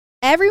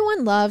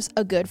Everyone loves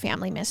a good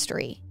family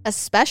mystery,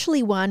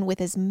 especially one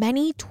with as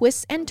many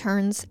twists and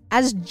turns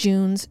as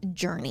June's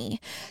Journey.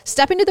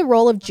 Step into the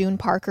role of June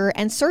Parker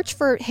and search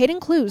for hidden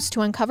clues to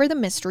uncover the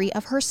mystery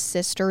of her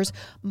sister's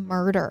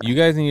murder. You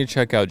guys need to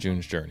check out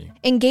June's Journey.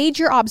 Engage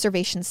your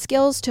observation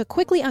skills to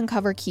quickly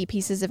uncover key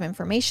pieces of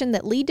information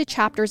that lead to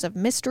chapters of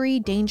mystery,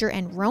 danger,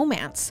 and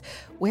romance.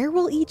 Where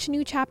will each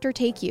new chapter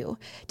take you?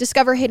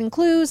 Discover hidden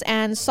clues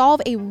and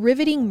solve a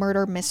riveting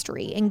murder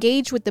mystery.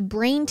 Engage with the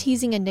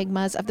brain-teasing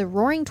enigmas of the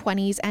Roaring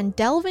Twenties and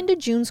delve into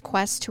June's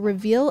quest to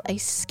reveal a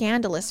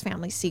scandalous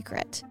family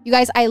secret. You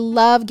guys, I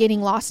love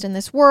getting lost in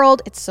this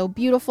world. It's so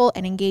beautiful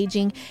and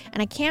engaging,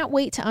 and I can't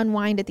wait to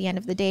unwind at the end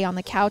of the day on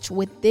the couch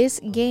with this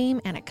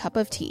game and a cup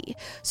of tea.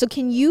 So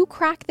can you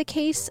crack the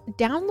case?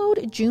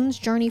 Download June's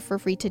Journey for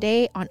free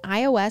today on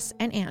iOS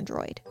and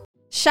Android.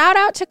 Shout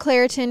out to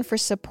Claritin for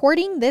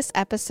supporting this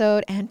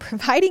episode and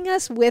providing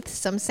us with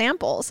some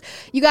samples.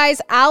 You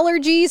guys,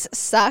 allergies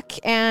suck,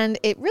 and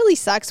it really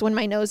sucks when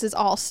my nose is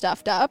all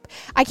stuffed up.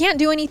 I can't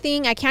do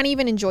anything. I can't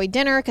even enjoy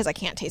dinner because I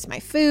can't taste my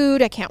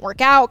food. I can't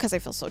work out because I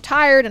feel so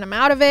tired and I'm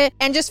out of it.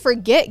 And just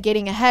forget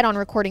getting ahead on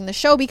recording the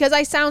show because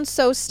I sound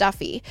so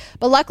stuffy.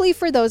 But luckily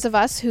for those of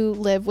us who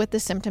live with the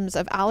symptoms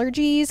of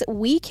allergies,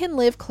 we can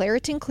live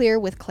Claritin Clear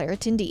with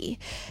Claritin D.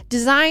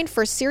 Designed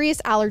for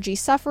serious allergy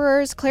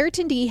sufferers,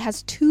 Claritin D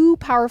has 2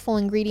 powerful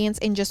ingredients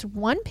in just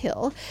one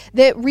pill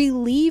that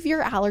relieve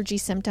your allergy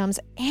symptoms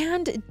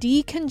and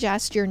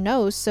decongest your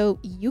nose so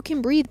you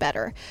can breathe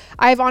better.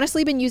 I've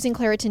honestly been using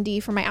Claritin D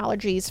for my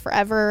allergies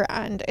forever,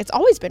 and it's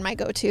always been my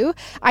go-to.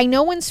 I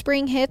know when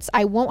spring hits,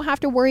 I won't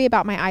have to worry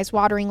about my eyes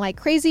watering like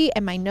crazy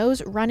and my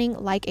nose running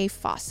like a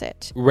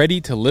faucet.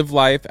 Ready to live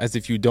life as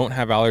if you don't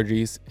have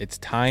allergies? It's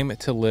time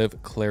to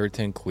live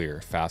Claritin Clear.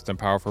 Fast and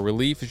powerful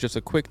relief is just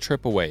a quick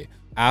trip away.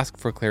 Ask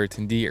for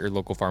Claritin D at your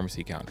local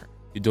pharmacy counter.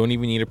 You don't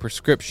even need a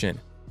prescription.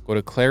 Go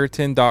to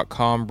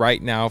Claritin.com right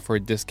now for a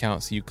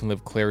discount so you can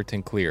live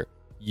Claritin Clear.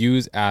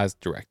 Use as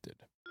directed.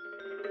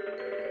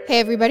 Hey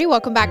everybody,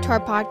 welcome back to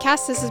our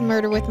podcast. This is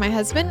Murder with My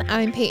Husband.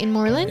 I'm Peyton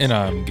Moreland. And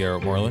I'm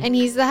Garrett Moreland. And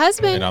he's the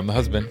husband. And I'm the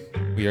husband.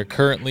 We are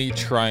currently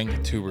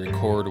trying to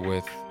record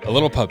with a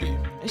little puppy.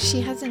 She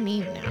has a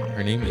name now.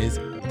 Her name is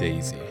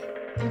Daisy.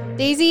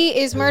 Daisy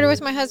is Murder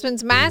with My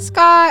Husband's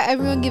mascot.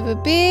 Everyone give a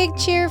big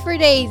cheer for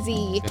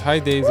Daisy. Hi,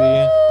 Daisy.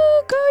 Woo,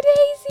 go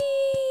Daisy.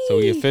 So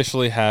we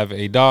officially have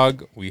a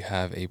dog, we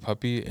have a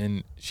puppy,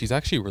 and she's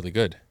actually really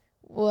good.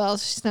 Well,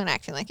 she's not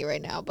acting like it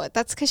right now, but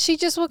that's because she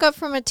just woke up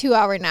from a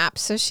 2-hour nap,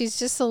 so she's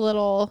just a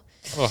little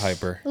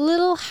hyper.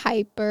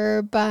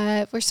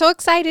 But we're so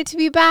excited to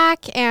be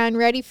back and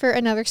ready for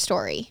another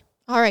story.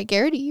 All right,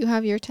 Gary, do you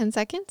have your 10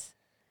 seconds?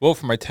 Well,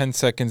 for my 10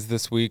 seconds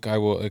this week, I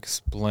will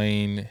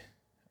explain.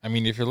 I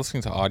mean, if you're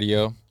listening to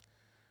audio,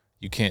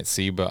 you can't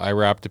see, but I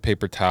wrapped a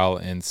paper towel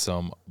and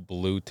some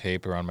blue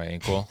tape around my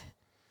ankle.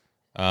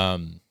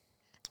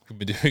 We've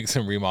been doing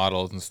some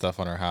remodels and stuff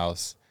on our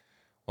house.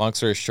 Long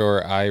story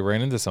short, I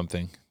ran into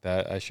something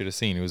that I should have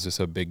seen. It was just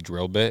a big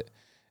drill bit,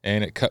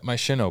 and it cut my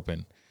shin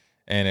open,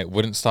 and it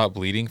wouldn't stop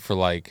bleeding for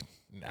like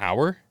an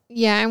hour.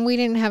 Yeah, and we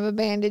didn't have a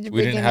bandage.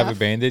 We didn't have a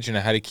bandage, and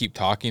I had to keep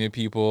talking to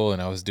people,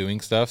 and I was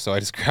doing stuff, so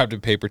I just grabbed a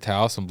paper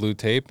towel, some blue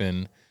tape,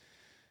 and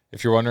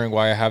if you're wondering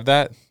why I have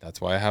that,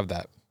 that's why I have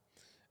that.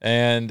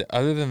 And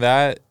other than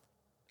that,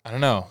 I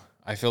don't know.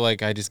 I feel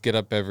like I just get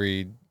up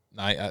every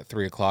night at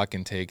 3:00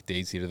 and take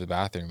Daisy to the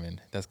bathroom, and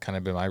that's kind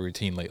of been my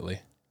routine lately.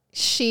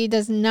 She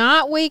does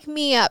not wake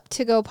me up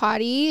to go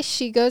potty.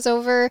 She goes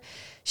over.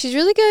 She's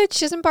really good.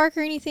 She doesn't bark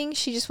or anything.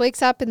 She just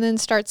wakes up and then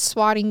starts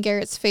swatting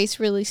Garrett's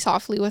face really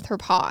softly with her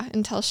paw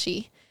until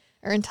he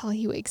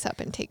wakes up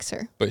and takes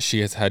her. But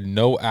she has had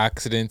no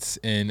accidents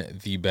in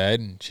the bed,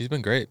 and she's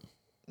been great.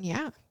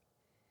 Yeah.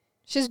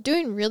 She's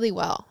doing really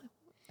well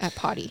at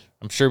potty.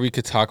 I'm sure we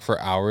could talk for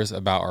hours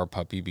about our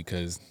puppy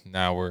because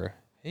now we're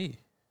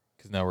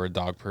a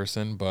dog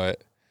person,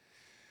 but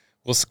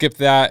we'll skip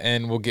that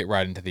and we'll get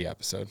right into the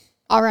episode.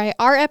 All right.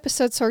 Our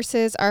episode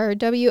sources are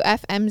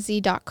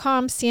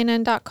WFMZ.com,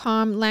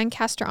 CNN.com,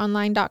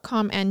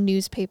 LancasterOnline.com, and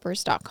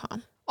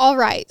newspapers.com. All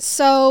right.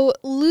 So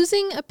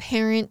losing a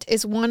parent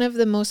is one of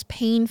the most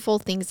painful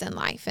things in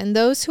life, and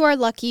those who are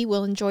lucky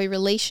will enjoy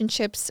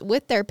relationships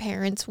with their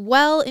parents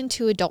well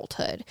into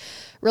adulthood.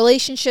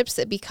 Relationships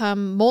that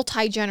become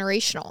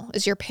multi-generational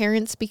as your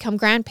parents become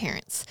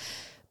grandparents.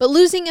 But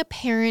losing a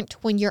parent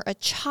when you're a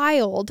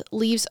child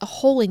leaves a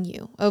hole in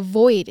you, a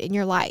void in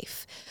your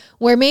life,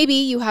 where maybe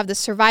you have the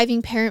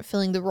surviving parent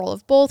filling the role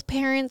of both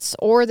parents,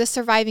 or the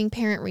surviving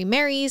parent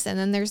remarries, and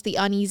then there's the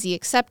uneasy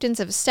acceptance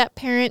of a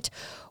step-parent,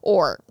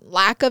 or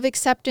lack of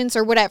acceptance,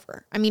 or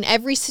whatever. I mean,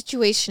 every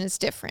situation is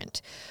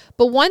different.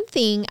 But one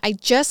thing I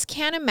just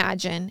can't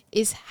imagine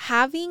is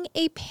having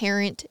a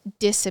parent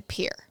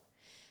disappear.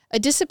 A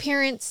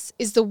disappearance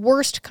is the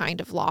worst kind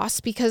of loss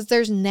because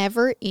there's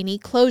never any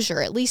closure,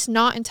 at least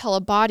not until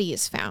a body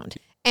is found.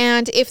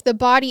 And if the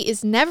body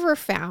is never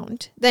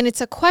found, then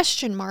it's a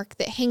question mark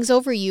that hangs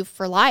over you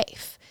for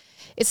life.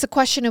 It's the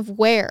question of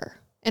where,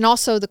 and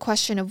also the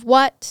question of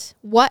what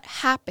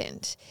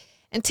happened.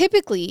 And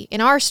typically, in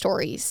our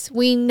stories,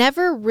 we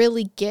never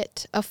really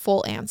get a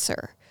full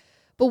answer.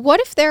 But what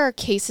if there are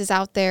cases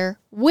out there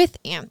with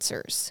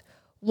answers?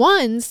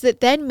 Ones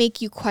that then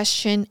make you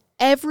question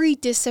every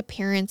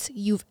disappearance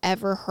you've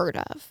ever heard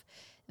of.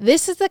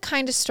 This is the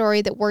kind of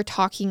story that we're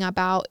talking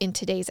about in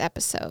today's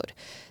episode.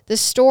 The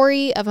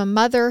story of a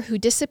mother who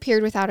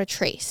disappeared without a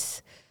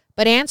trace.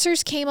 But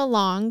answers came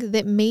along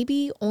that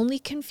maybe only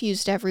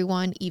confused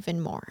everyone even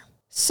more.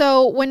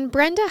 So when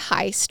Brenda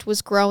Heist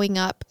was growing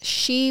up,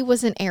 she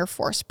was an Air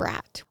Force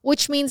brat,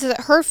 which means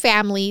that her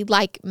family,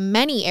 like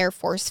many Air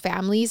Force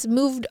families,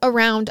 moved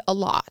around a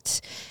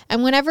lot.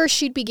 And whenever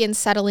she'd begin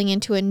settling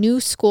into a new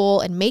school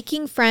and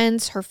making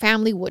friends, her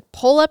family would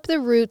pull up the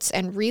roots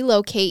and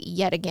relocate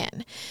yet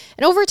again.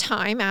 And over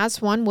time,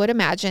 as one would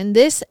imagine,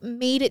 this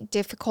made it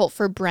difficult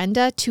for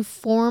Brenda to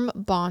form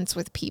bonds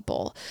with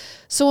people.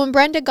 So when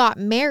Brenda got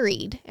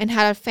married and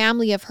had a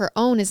family of her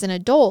own as an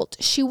adult,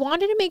 she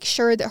wanted to make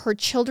sure that her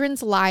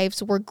children's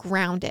lives were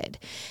grounded,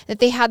 that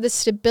they had the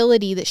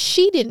stability that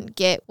she didn't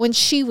get when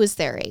she was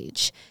their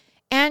age.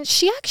 And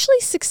she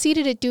actually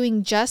succeeded at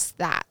doing just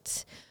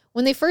that.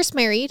 When they first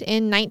married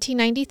in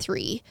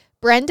 1993,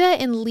 Brenda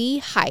and Lee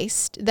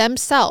Heist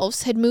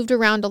themselves had moved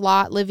around a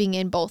lot, living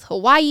in both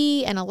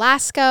Hawaii and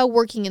Alaska,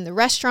 working in the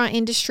restaurant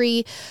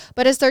industry.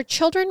 But as their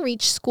children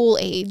reached school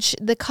age,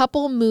 the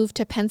couple moved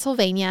to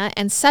Pennsylvania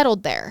and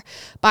settled there,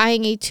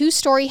 buying a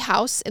 2-story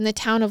house in the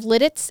town of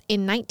Lititz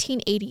in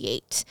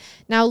 1988.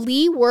 Now,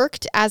 Lee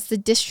worked as the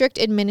district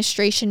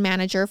administration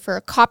manager for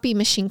a copy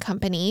machine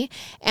company,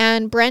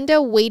 and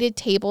Brenda waited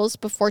tables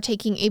before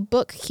taking a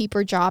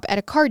bookkeeper job at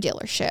a car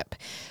dealership.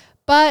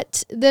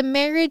 But the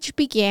marriage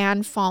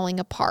began falling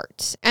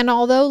apart. And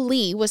although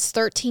Lee was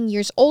 13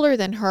 years older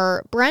than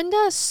her,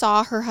 Brenda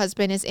saw her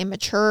husband as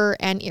immature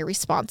and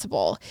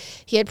irresponsible.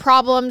 He had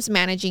problems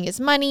managing his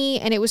money,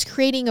 and it was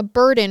creating a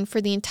burden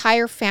for the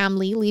entire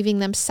family, leaving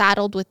them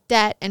saddled with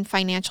debt and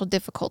financial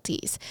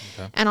difficulties.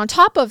 Okay. And on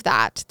top of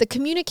that, the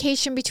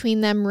communication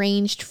between them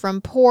ranged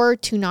from poor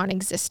to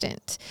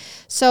non-existent.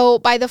 So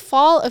by the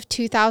fall of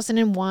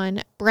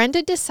 2001,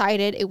 Brenda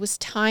decided it was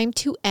time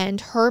to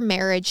end her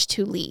marriage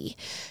to Lee.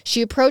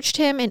 She approached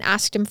him and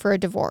asked him for a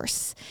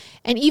divorce.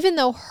 And even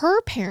though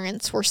her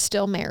parents were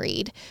still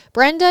married,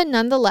 Brenda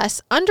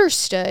nonetheless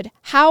understood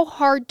how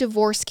hard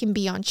divorce can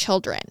be on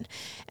children.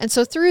 And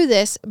so through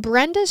this,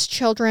 Brenda's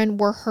children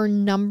were her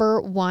number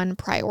one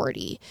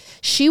priority.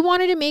 She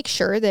wanted to make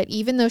sure that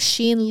even though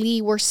she and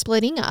Lee were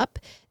splitting up,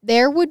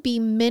 there would be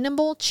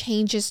minimal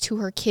changes to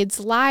her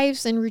kids'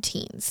 lives and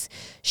routines.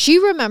 She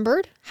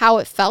remembered how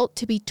it felt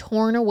to be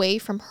torn away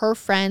from her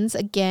friends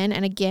again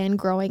and again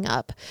growing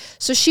up.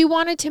 So she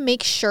wanted to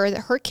make sure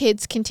that her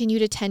kids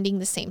continued attending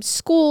the same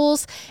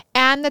schools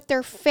and that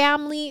their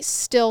family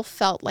still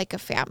felt like a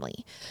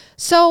family.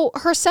 So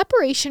her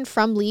separation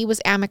from Lee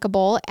was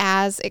amicable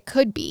as it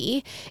could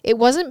be. It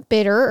wasn't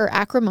bitter or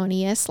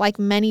acrimonious like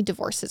many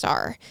divorces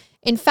are.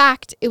 In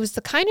fact, it was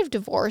the kind of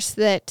divorce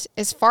that,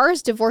 as far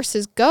as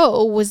divorces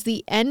go, was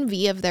the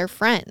envy of their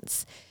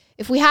friends.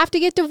 If we have to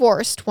get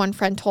divorced, one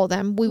friend told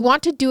them, we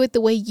want to do it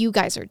the way you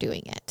guys are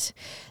doing it.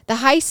 The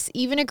Heists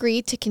even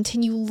agreed to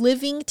continue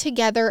living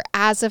together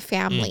as a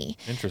family.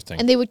 Interesting.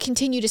 And they would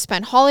continue to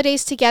spend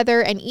holidays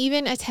together and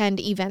even attend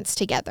events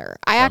together.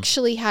 I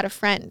actually had a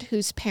friend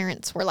whose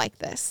parents were like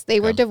this. They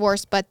were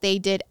divorced, but they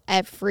did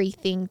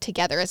everything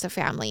together as a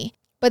family.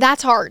 But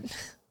that's hard.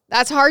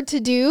 That's hard to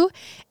do.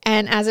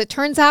 And as it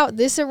turns out,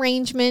 this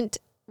arrangement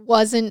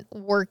wasn't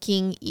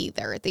working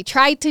either. They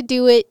tried to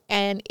do it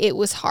and it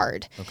was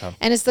hard. Okay.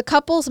 And as the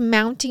couple's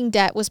mounting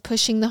debt was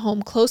pushing the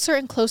home closer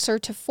and closer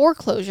to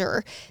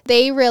foreclosure,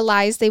 they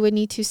realized they would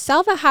need to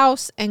sell the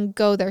house and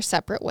go their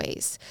separate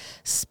ways,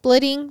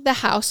 splitting the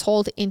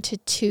household into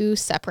 2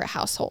 separate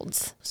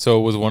households. So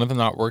was one of them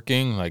not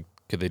working? Like,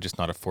 could they just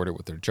not afford it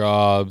with their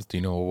jobs? Do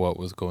you know what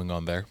was going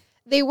on there?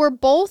 They were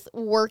both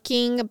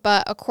working,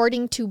 but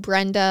according to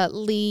Brenda,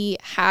 Lee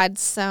had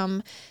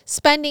some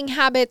spending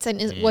habits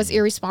and was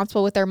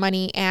irresponsible with their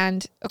money.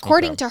 And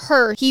according to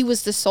her, he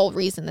was the sole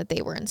reason that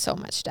they were in so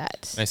much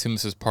debt. I assume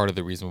this is part of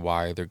the reason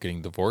why they're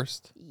getting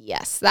divorced?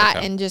 Yes, that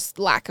and just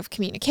lack of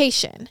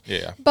communication.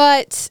 Yeah.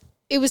 But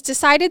it was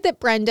decided that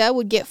Brenda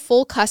would get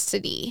full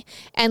custody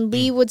and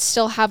Lee would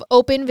still have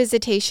open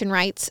visitation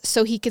rights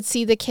so he could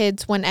see the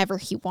kids whenever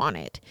he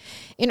wanted.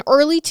 In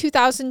early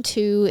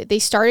 2002, they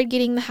started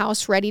getting the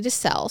house ready to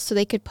sell so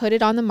they could put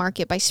it on the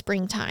market by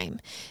springtime.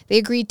 They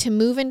agreed to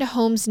move into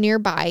homes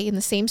nearby in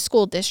the same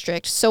school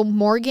district so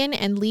Morgan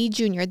and Lee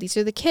Jr., these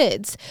are the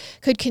kids,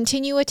 could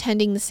continue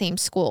attending the same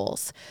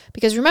schools.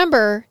 Because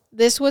remember,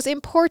 this was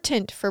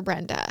important for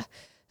Brenda,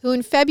 who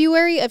in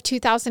February of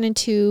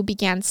 2002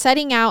 began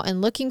setting out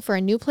and looking for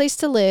a new place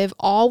to live,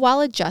 all while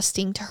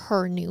adjusting to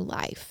her new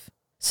life.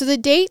 So the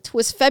date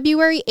was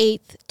February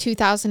 8th,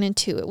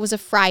 2002. It was a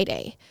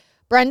Friday.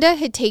 Brenda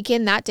had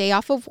taken that day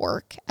off of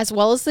work, as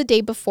well as the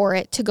day before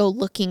it, to go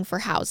looking for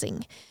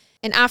housing.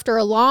 And after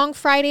a long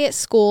Friday at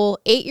school,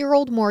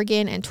 8-year-old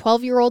Morgan and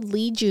 12-year-old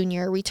Lee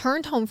Jr.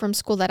 returned home from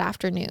school that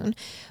afternoon,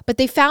 but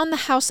they found the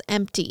house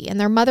empty and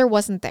their mother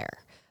wasn't there.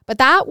 But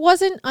that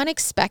wasn't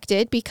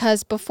unexpected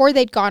because before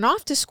they'd gone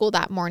off to school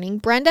that morning,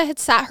 Brenda had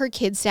sat her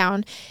kids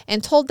down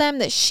and told them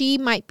that she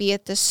might be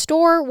at the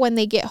store when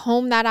they get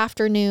home that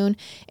afternoon.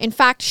 In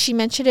fact, she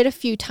mentioned it a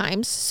few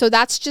times, so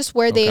that's just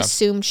where they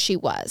assumed she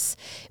was.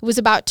 It was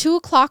about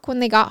 2:00 when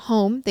they got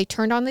home. They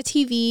turned on the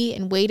TV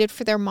and waited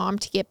for their mom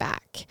to get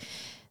back.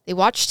 They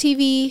watched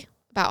TV,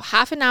 about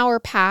half an hour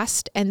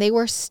passed, and they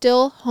were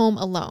still home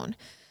alone.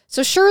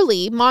 So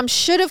surely mom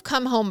should have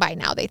come home by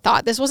now, they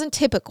thought. This wasn't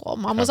typical.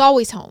 Mom was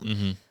always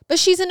home. But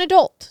she's an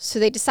adult, so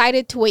they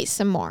decided to wait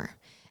some more.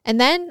 And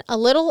then a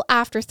little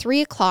after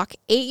 3:00,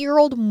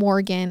 8-year-old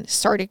Morgan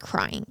started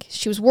crying.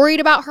 She was worried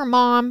about her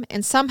mom,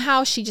 and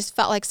somehow she just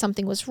felt like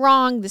something was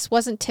wrong. This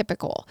wasn't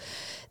typical.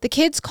 The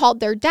kids called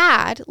their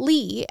dad,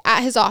 Lee,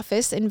 at his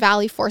office in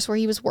Valley Forge where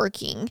he was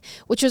working,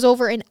 which was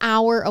over an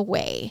hour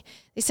away.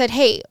 They said,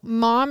 hey,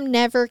 mom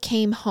never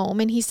came home.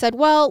 And he said,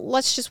 well,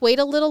 let's just wait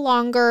a little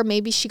longer.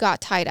 Maybe she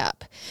got tied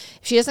up.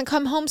 If she doesn't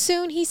come home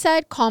soon, he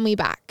said, call me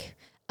back.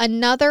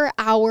 Another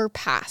hour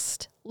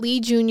passed. Lee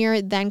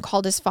Jr. then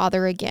called his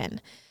father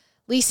again.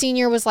 Lee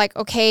Sr. was like,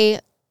 okay,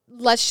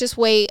 let's just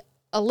wait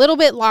a little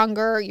bit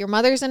longer. Your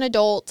mother's an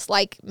adult.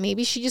 Like,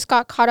 maybe she just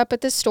got caught up at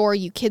the store.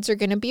 You kids are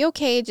going to be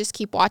okay. Just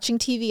keep watching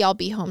TV. I'll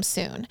be home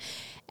soon.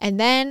 And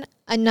then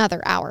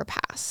another hour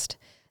passed.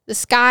 The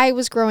sky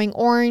was growing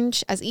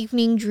orange as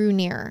evening drew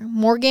near.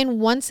 Morgan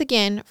once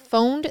again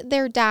phoned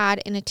their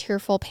dad in a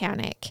tearful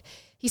panic.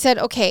 He said,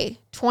 okay,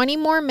 20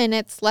 more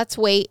minutes. Let's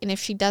wait. And if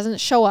she doesn't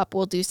show up,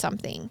 we'll do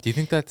something. Do you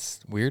think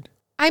that's weird?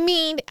 I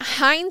mean,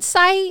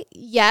 hindsight,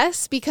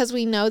 yes, because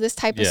we know this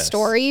type of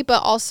story.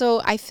 But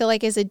also, I feel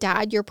like as a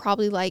dad, you're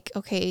probably like,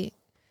 okay,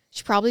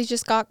 she probably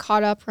just got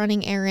caught up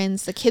running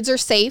errands. The kids are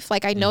safe.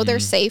 Like, I know they're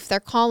safe. They're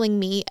calling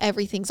me.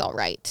 Everything's all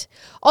right.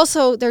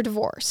 Also, they're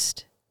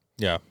divorced.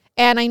 Yeah.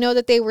 And I know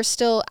that they were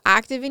still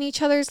active in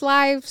each other's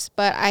lives,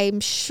 but I'm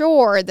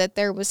sure that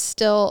there was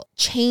still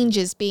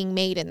changes being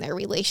made in their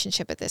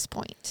relationship at this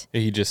point.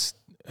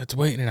 Let's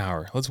wait an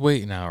hour. Let's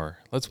wait an hour.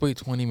 Let's wait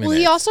 20 minutes. Well,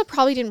 he also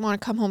probably didn't want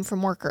to come home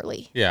from work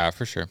early. Yeah,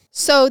 for sure.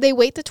 So they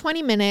wait the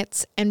 20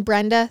 minutes and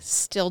Brenda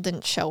still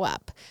didn't show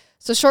up.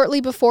 So shortly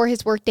before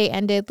his workday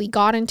ended, Lee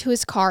got into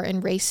his car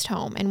and raced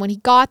home. And when he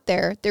got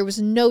there, there was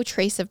no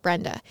trace of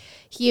Brenda.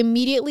 He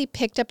immediately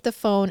picked up the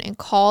phone and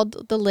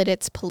called the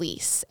Lidditz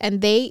police. And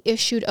they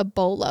issued a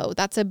BOLO.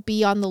 That's a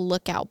be on the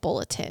lookout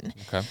bulletin.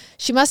 Okay.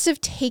 She must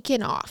have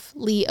taken off.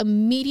 Lee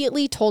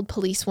immediately told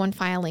police when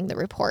filing the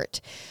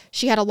report.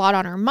 She had a lot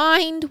on her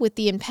mind with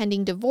the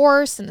impending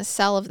divorce and the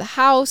sale of the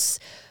house.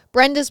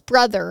 Brenda's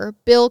brother,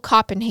 Bill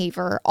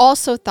Koppenhaver,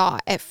 also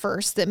thought at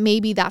first that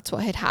maybe that's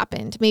what had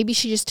happened. Maybe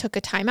she just took a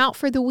time out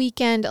for the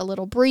weekend, a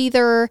little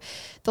breather.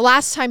 The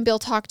last time Bill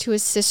talked to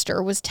his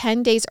sister was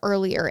 10 days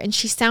earlier, and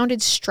she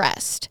sounded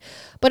stressed.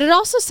 But it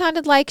also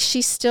sounded like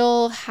she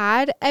still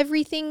had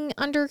everything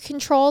under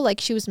control, like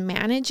she was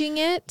managing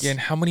it. Yeah, and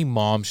how many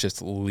moms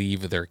just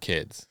leave their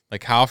kids?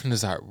 Like, how often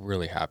does that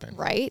really happen?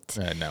 Right?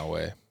 No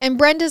way. And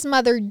Brenda's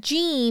mother,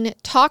 Jean,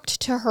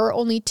 talked to her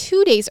only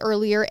 2 days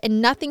earlier,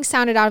 and nothing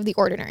sounded out of the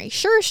ordinary.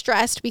 Sure,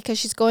 stressed because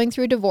she's going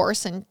through a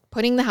divorce and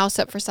putting the house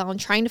up for sale and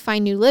trying to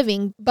find new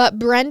living, but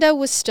Brenda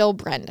was still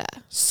Brenda.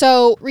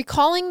 So,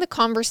 recalling the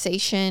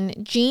conversation,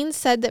 Jean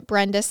said that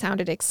Brenda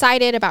sounded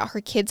excited about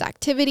her kids'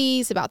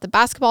 activities, about the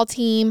basketball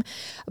team,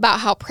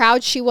 about how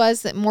proud she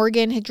was that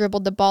Morgan had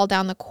dribbled the ball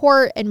down the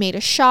court and made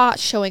a shot,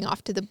 showing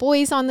off to the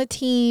boys on the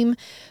team.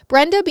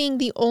 Brenda, being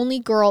the only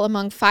girl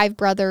among 5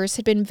 brothers,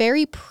 had been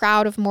very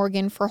proud of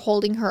Morgan for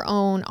holding her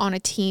own on a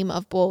team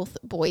of both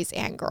boys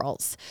and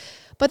girls.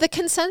 But the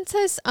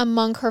consensus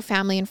among her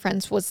family and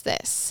friends was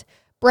this: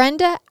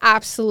 Brenda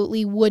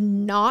absolutely would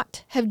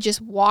not have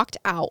just walked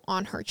out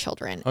on her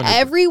children. 100%.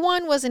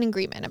 Everyone was in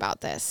agreement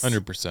about this.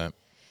 100%.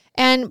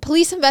 And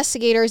police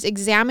investigators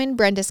examined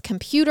Brenda's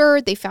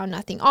computer. They found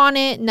nothing on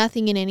it,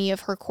 nothing in any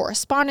of her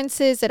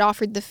correspondences that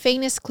offered the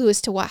faintest clue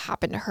as to what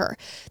happened to her.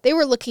 They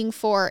were looking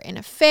for an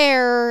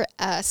affair,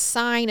 a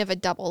sign of a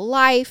double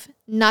life,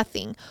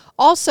 nothing.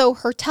 Also,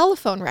 her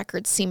telephone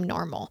records seemed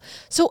normal.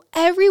 So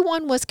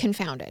everyone was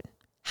confounded.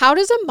 How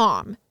does a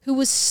mom who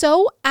was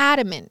so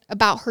adamant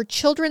about her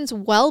children's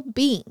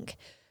well-being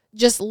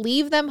just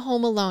leave them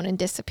home alone and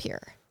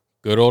disappear?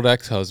 Good old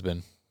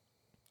ex-husband.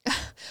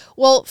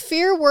 Well,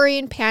 fear, worry,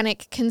 and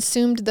panic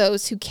consumed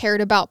those who cared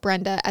about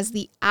Brenda as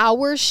the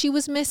hours she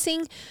was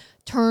missing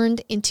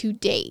turned into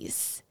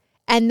days.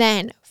 And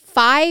then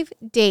 5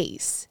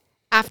 days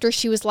after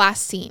she was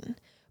last seen,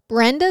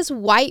 Brenda's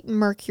white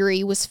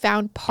Mercury was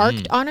found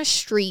parked on a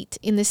street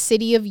in the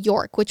city of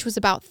York, which was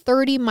about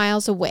 30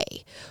 miles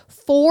away,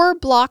 4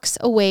 blocks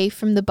away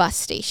from the bus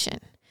station.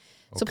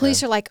 So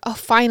police are like, oh,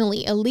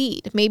 finally, a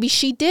lead. Maybe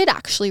she did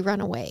actually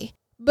run away.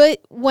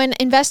 But when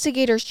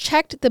investigators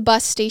checked the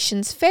bus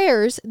station's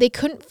fares, they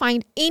couldn't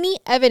find any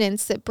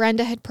evidence that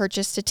Brenda had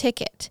purchased a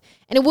ticket.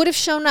 And it would have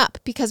shown up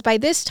because by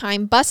this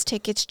time, bus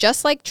tickets,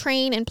 just like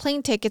train and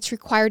plane tickets,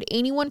 required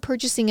anyone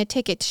purchasing a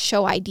ticket to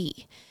show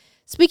ID.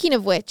 Speaking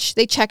of which,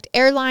 they checked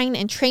airline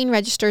and train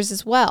registers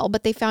as well,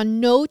 but they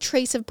found no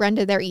trace of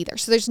Brenda there either.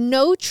 So there's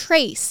no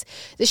trace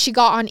that she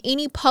got on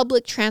any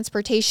public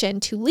transportation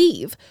to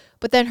leave,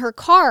 but then her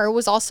car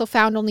was also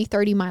found only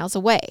 30 miles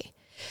away.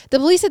 The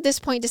police at this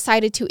point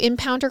decided to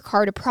impound her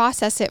car to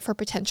process it for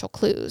potential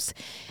clues.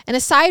 And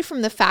aside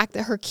from the fact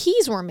that her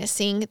keys were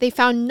missing, they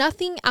found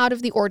nothing out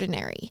of the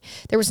ordinary.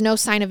 There was no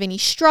sign of any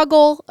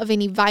struggle, of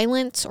any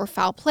violence or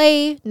foul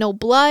play, no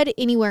blood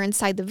anywhere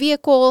inside the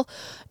vehicle,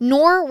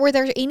 nor were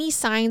there any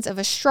signs of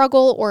a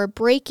struggle or a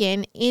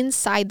break-in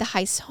inside the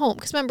heist home.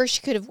 Because remember,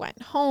 she could have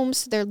went home,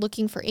 so they're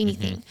looking for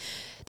anything.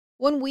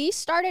 When we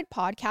started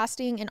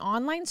podcasting, an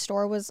online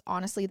store was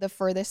honestly the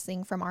furthest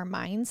thing from our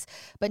minds.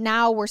 But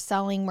now we're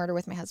selling Murder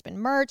with My Husband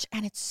merch,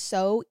 and it's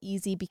so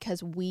easy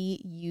because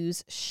we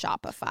use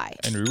Shopify.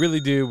 And we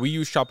really do. We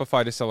use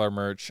Shopify to sell our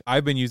merch.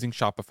 I've been using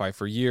Shopify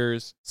for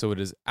years, so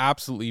it is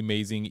absolutely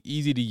amazing,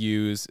 easy to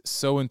use,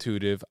 so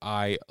intuitive.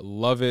 I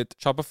love it.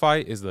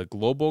 Shopify is the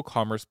global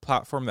commerce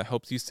platform that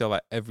helps you sell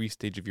at every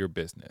stage of your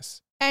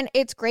business. And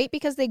it's great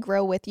because they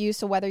grow with you.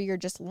 So whether you're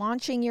just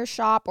launching your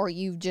shop or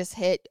you've just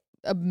hit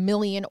a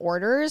million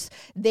orders,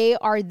 they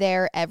are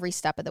there every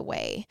step of the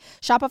way.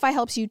 Shopify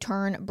helps you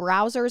turn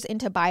browsers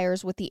into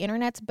buyers with the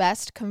internet's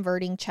best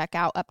converting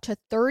checkout, up to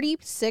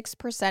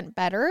 36%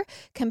 better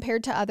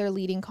compared to other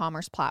leading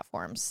commerce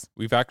platforms.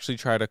 We've actually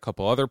tried a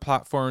couple other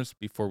platforms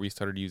before we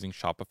started using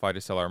Shopify to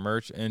sell our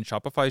merch, and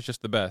Shopify is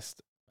just the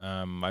best.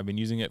 I've been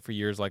using it for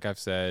years, like I've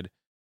said,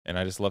 and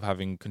I just love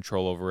having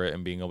control over it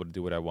and being able to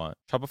do what I want.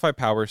 Shopify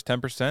powers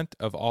 10%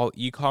 of all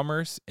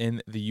e-commerce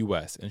in the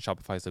U.S., and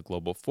Shopify is a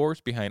global force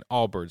behind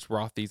Allbirds,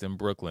 Rothy's, and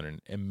Brooklinen,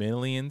 and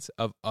millions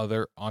of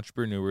other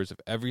entrepreneurs of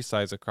every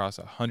size across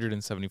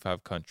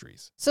 175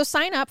 countries. So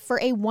sign up for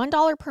a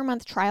 $1 per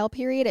month trial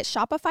period at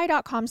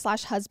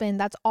shopify.com/husband.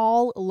 That's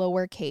all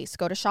lowercase.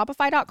 Go to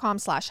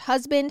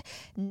shopify.com/husband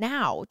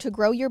now to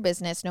grow your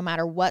business no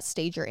matter what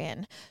stage you're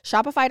in.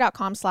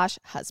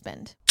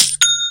 Shopify.com/husband.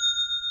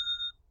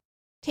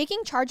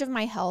 Taking charge of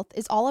my health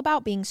is all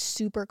about being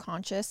super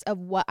conscious of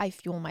what I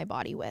fuel my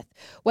body with.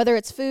 Whether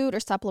it's food or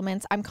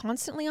supplements, I'm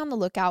constantly on the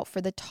lookout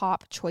for the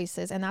top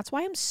choices, and that's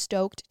why I'm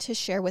stoked to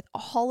share with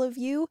all of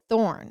you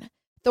Thorne.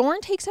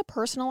 Thorne takes a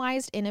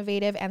personalized,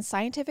 innovative, and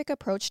scientific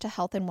approach to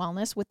health and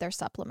wellness with their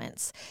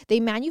supplements. They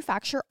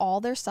manufacture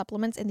all their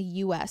supplements in the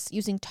U.S.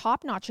 using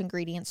top-notch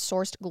ingredients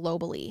sourced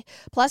globally.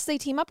 Plus, they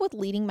team up with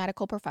leading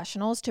medical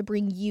professionals to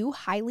bring you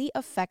highly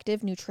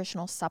effective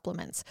nutritional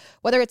supplements.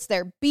 Whether it's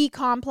their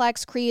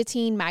B-complex,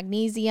 creatine,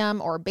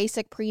 magnesium, or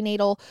basic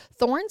prenatal,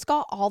 Thorne's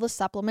got all the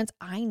supplements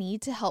I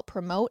need to help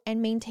promote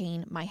and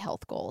maintain my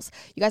health goals.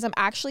 You guys, I'm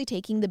actually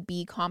taking the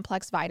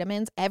B-complex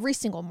vitamins every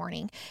single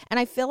morning, and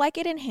I feel like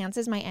it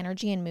enhances my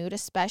energy and mood,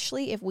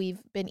 especially if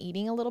we've been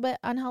eating a little bit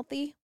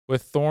unhealthy.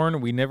 With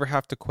Thorne, we never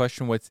have to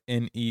question what's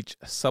in each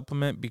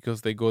supplement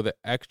because they go the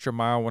extra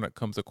mile when it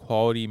comes to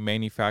quality,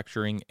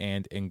 manufacturing,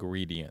 and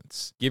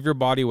ingredients. Give your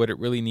body what it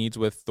really needs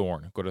with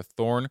Thorne. Go to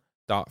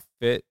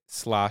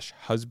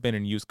thorne.fit/husband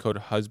and use code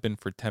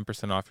HUSBAND for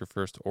 10% off your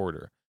first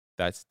order.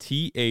 That's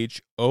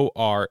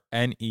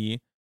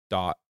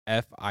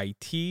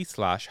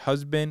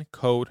THORNE.FIT/husband,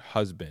 code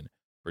HUSBAND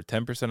for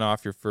 10%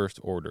 off your first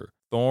order.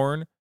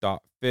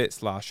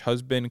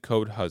 Thorne.fit/husband,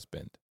 code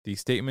HUSBAND.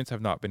 These statements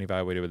have not been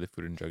evaluated by the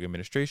Food and Drug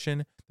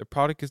Administration. The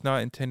product is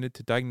not intended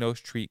to diagnose,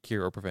 treat,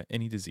 cure, or prevent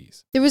any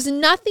disease. There was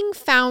nothing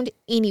found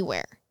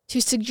anywhere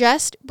to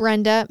suggest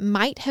Brenda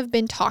might have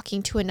been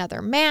talking to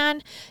another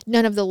man.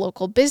 None of the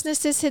local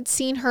businesses had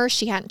seen her.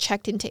 She hadn't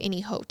checked into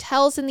any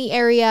hotels in the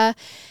area.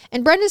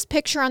 And Brenda's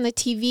picture on the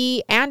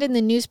TV and in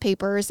the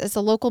newspapers as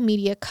the local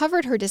media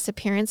covered her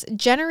disappearance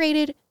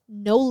generated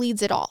no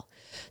leads at all.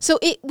 So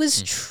it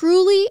was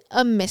truly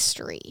a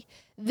mystery.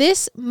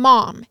 This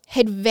mom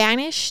had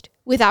vanished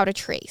without a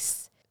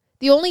trace.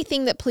 The only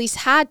thing that police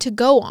had to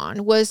go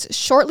on was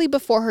shortly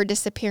before her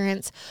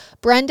disappearance,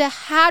 Brenda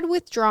had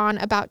withdrawn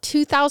about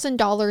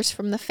 $2,000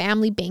 from the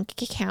family bank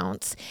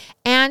accounts,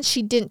 and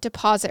she didn't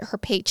deposit her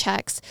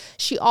paychecks.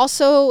 She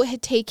also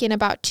had taken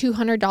about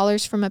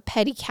 $200 from a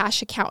petty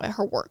cash account at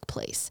her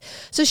workplace.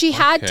 So she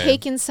had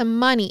taken some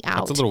money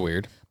out. That's a little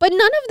weird. But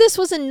none of this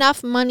was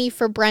enough money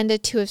for Brenda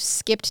to have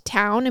skipped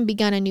town and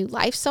begun a new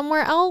life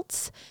somewhere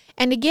else.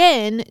 And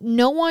again,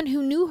 no one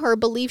who knew her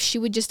believed she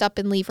would just up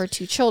and leave her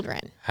two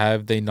children.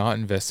 Have they not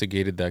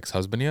investigated the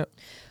ex-husband yet?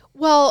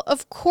 Well,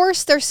 of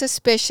course they're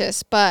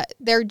suspicious, but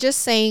they're just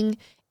saying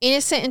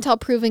innocent until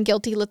proven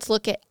guilty. Let's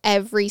look at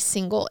every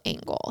single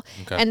angle.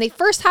 Okay. And they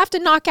first have to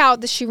knock out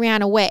that she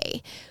ran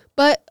away.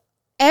 But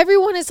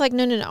everyone is like,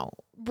 no.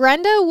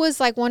 Brenda was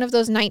like one of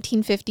those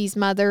 1950s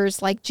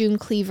mothers like June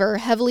Cleaver,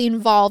 heavily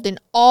involved in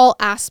all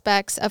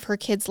aspects of her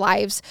kids'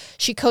 lives.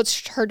 She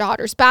coached her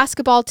daughter's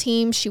basketball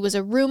team. She was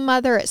a room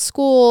mother at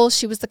school.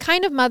 She was the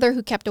kind of mother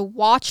who kept a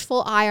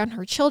watchful eye on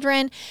her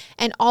children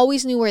and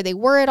always knew where they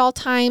were at all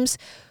times.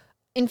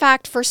 In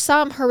fact, for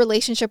some, her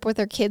relationship with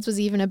her kids was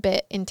even a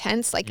bit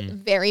intense, like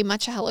very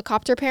much a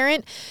helicopter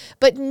parent.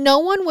 But no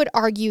one would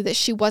argue that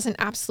she wasn't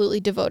absolutely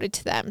devoted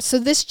to them. So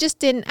this just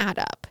didn't add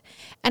up.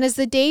 And as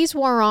the days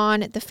wore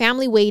on, the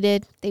family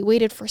waited. They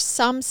waited for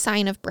some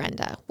sign of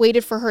Brenda,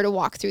 waited for her to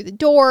walk through the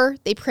door.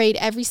 They prayed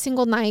every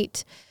single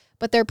night,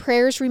 but their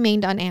prayers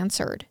remained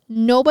unanswered.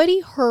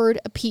 Nobody heard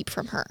a peep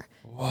from her.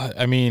 What?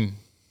 I mean,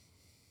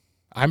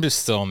 I'm just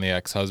still on the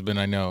ex-husband.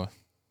 I know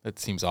that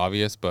seems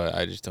obvious, but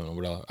I just don't know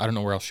what else. I don't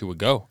know where else she would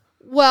go.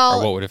 Well,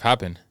 or what would have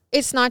happened.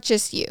 It's not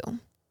just you.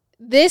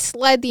 This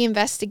led the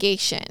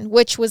investigation,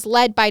 which was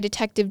led by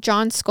Detective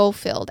John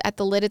Schofield at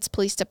the Lititz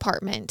Police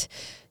Department,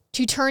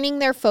 to turning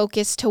their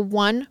focus to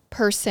one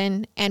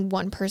person and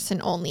one person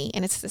only.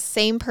 And it's the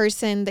same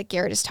person that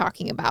Garrett is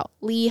talking about,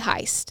 Lee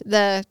Heist,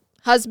 the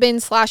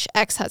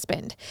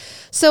husband/ex-husband.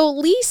 So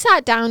Lee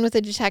sat down with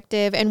the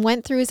detective and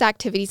went through his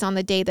activities on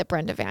the day that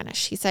Brenda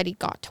vanished. He said he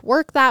got to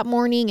work that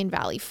morning in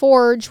Valley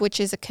Forge, which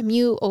is a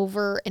commute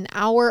over an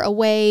hour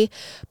away.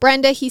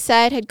 Brenda, he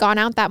said, had gone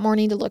out that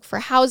morning to look for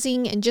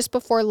housing, and just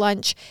before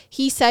lunch,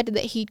 he said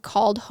that he'd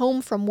called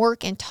home from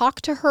work and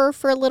talked to her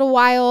for a little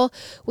while,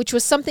 which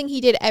was something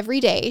he did every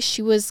day.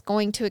 She was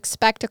going to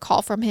expect a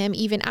call from him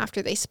even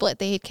after they split.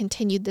 They had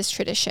continued this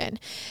tradition.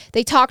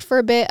 They talked for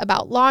a bit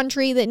about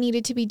laundry that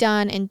needed to be done,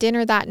 and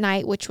dinner that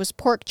night, which was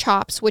pork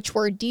chops, which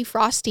were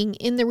defrosting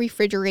in the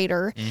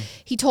refrigerator.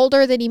 He told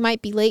her that he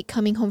might be late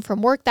coming home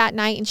from work that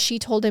night, and she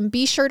told him,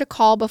 be sure to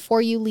call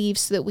before you leave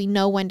so that we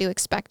know when to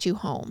expect you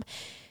home.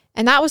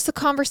 And that was the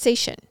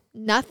conversation.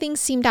 Nothing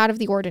seemed out of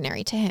the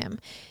ordinary to him.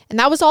 And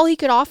that was all he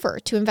could offer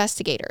to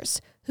investigators,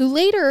 who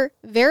later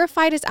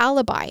verified his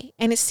alibi,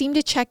 and it seemed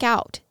to check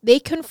out. They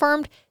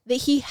confirmed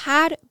that he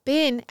had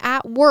been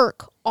at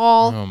work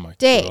all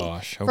day,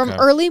 from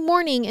early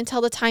morning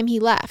until the time he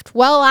left,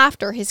 well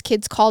after his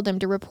kids called him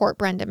to report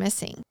Brenda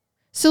missing.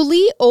 So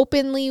Lee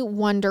openly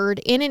wondered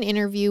in an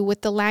interview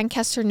with the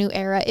Lancaster New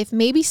Era if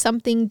maybe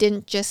something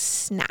didn't just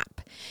snap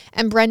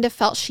and Brenda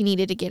felt she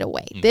needed to get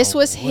away. This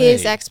was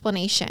his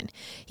explanation.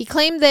 He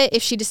claimed that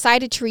if she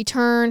decided to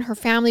return, her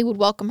family would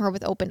welcome her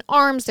with open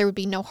arms. There would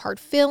be no hard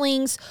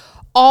feelings.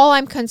 All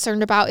I'm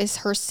concerned about is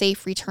her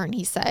safe return,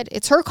 he said.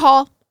 It's her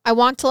call. I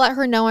want to let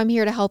her know I'm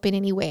here to help in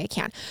any way I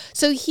can.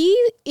 So he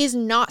is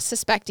not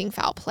suspecting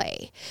foul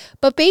play.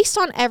 But based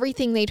on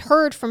everything they'd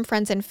heard from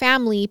friends and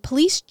family,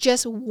 police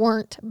just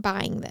weren't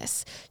buying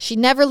this. She'd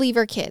never leave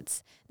her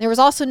kids. There was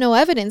also no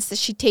evidence that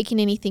she'd taken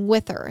anything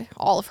with her.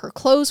 All of her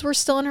clothes were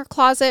still in her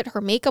closet.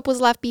 Her makeup was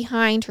left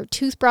behind. Her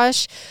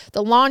toothbrush,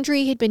 the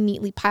laundry had been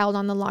neatly piled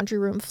on the laundry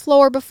room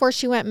floor before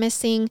she went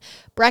missing.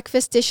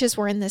 Breakfast dishes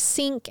were in the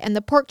sink, and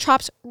the pork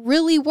chops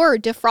really were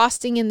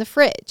defrosting in the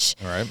fridge.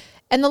 All right.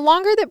 And the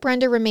longer that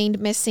Brenda remained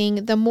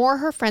missing, the more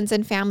her friends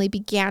and family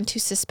began to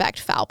suspect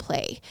foul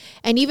play.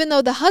 And even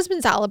though the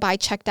husband's alibi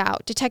checked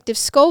out, Detective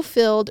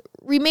Schofield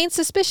remained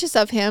suspicious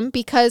of him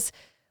because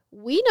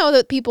we know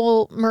that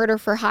people murder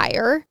for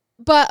hire.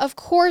 But of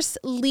course,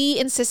 Lee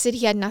insisted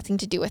he had nothing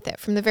to do with it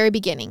from the very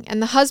beginning.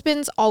 And the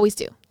husbands always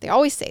do. They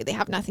always say they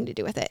have nothing to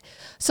do with it.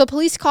 So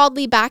police called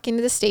Lee back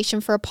into the station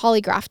for a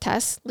polygraph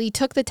test. Lee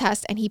took the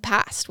test and he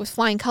passed with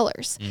flying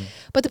colors.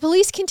 But the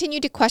police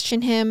continued to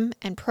question him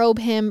and probe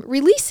him,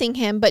 releasing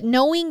him, but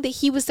knowing that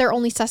he was their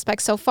only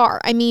suspect so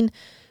far. I mean,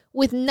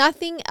 with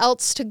nothing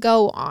else to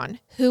go on,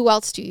 who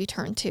else do you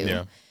turn to?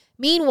 Yeah.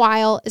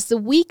 Meanwhile, as the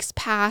weeks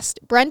passed,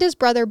 Brenda's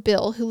brother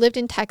Bill, who lived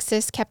in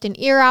Texas, kept an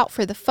ear out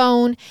for the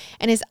phone,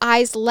 and his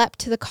eyes leapt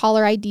to the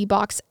caller ID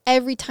box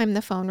every time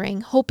the phone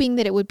rang, hoping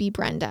that it would be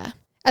Brenda.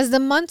 As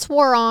the months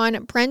wore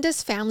on,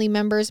 Brenda's family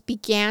members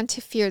began to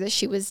fear that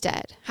she was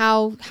dead.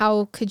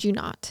 How could you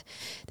not?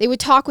 They would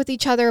talk with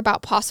each other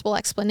about possible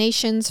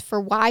explanations for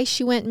why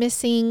she went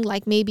missing,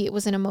 like maybe it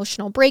was an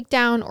emotional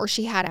breakdown, or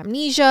she had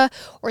amnesia,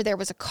 or there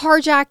was a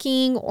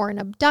carjacking, or an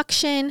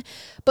abduction.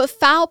 But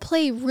foul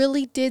play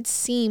really did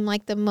seem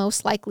like the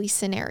most likely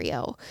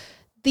scenario.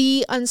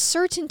 The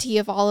uncertainty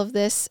of all of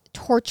this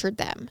tortured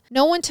them.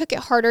 No one took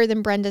it harder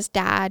than Brenda's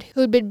dad, who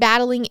had been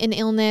battling an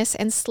illness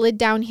and slid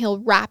downhill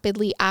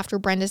rapidly after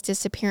Brenda's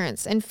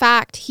disappearance. In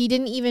fact, he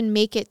didn't even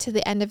make it to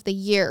the end of the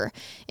year.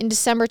 In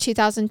December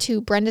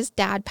 2002, Brenda's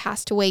dad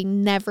passed away,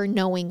 never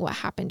knowing what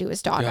happened to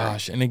his daughter.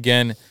 Gosh, and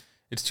again,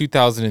 it's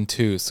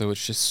 2002, so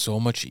it's just so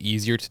much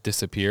easier to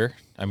disappear.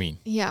 I mean,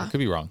 I could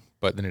be wrong,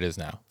 but then it is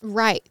now.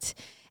 Right.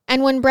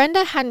 And when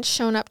Brenda hadn't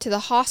shown up to the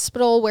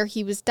hospital where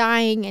he was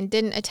dying and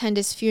didn't attend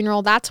his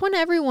funeral, that's when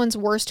everyone's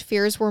worst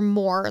fears were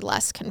more or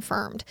less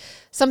confirmed.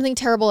 Something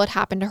terrible had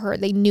happened to her.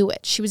 They knew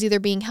it. She was either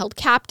being held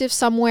captive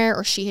somewhere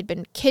or she had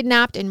been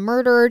kidnapped and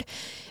murdered.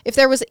 If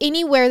there was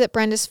anywhere that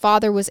Brenda's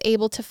father was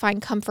able to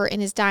find comfort in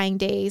his dying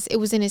days, it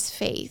was in his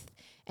faith.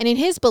 And in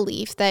his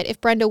belief that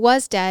if Brenda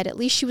was dead, at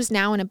least she was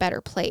now in a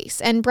better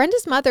place. And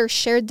Brenda's mother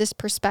shared this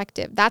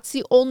perspective. That's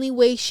the only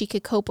way she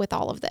could cope with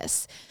all of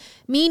this.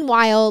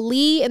 Meanwhile,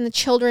 Lee and the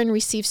children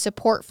received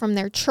support from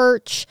their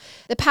church.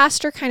 The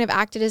pastor kind of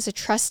acted as a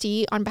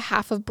trustee on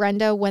behalf of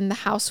Brenda when the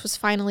house was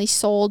finally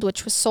sold,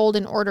 which was sold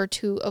in order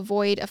to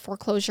avoid a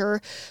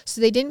foreclosure.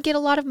 So they didn't get a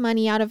lot of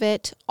money out of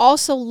it.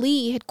 Also,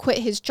 Lee had quit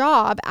his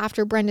job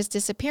after Brenda's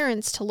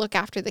disappearance to look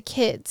after the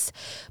kids.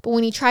 But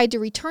when he tried to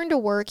return to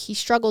work, he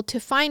struggled to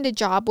find a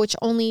job, which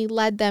only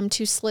led them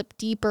to slip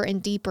deeper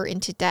and deeper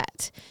into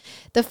debt.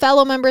 The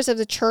fellow members of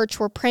the church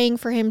were praying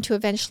for him to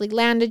eventually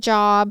land a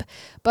job,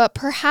 but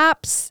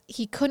perhaps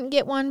he couldn't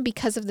get one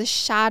because of the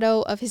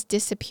shadow of his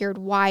disappeared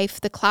wife,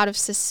 the cloud of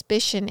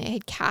suspicion it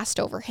had cast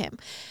over him.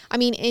 I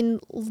mean, in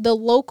the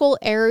local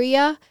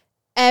area,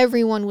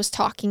 everyone was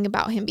talking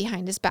about him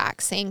behind his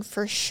back, saying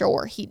for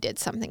sure he did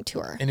something to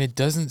her. And it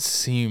doesn't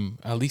seem,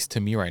 at least to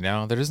me right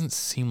now, there doesn't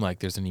seem like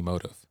there's any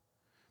motive.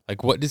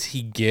 Like, what does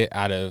he get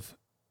out of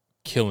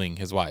killing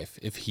his wife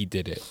if he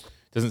did it?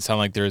 Doesn't sound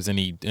like there's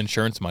any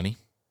insurance money.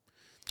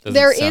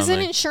 There is an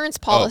insurance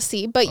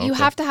policy, but you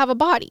have to have a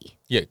body.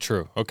 Yeah,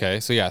 true. Okay.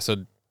 So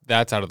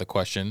that's out of the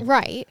question.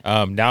 Right.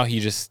 Now he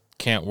just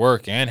can't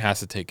work and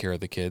has to take care of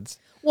the kids.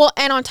 Well,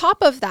 and on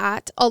top of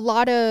that, a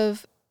lot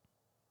of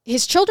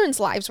his children's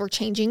lives were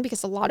changing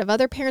because a lot of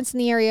other parents in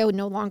the area would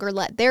no longer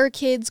let their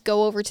kids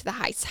go over to the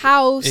Heights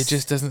house. It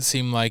just doesn't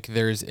seem like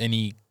there's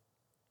any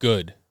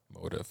good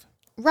motive.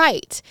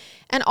 Right.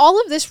 And all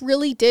of this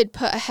really did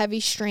put a heavy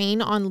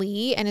strain on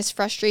Lee, and his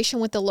frustration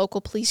with the local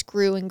police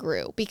grew and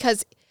grew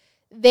because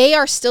they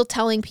are still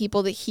telling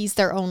people that he's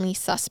their only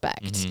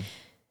suspect,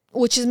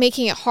 which is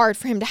making it hard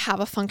for him to have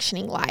a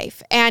functioning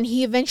life. And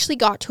he eventually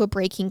got to a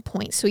breaking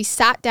point. So he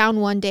sat down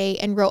one day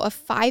and wrote a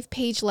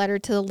 5-page letter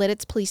to the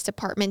Lititz Police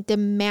Department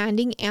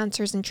demanding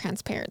answers and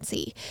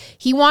transparency.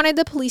 He wanted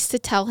the police to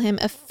tell him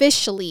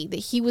officially that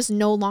he was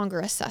no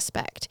longer a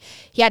suspect.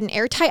 He had an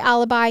airtight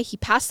alibi. He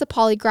passed the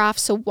polygraph.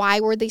 So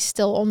why were they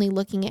still only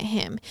looking at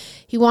him?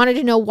 He wanted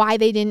to know why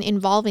they didn't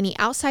involve any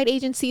outside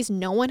agencies.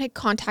 No one had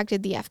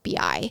contacted the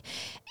FBI.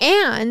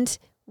 And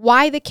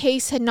why the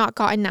case had not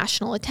gotten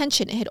national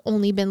attention. It had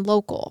only been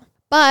local.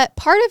 But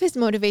part of his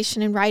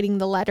motivation in writing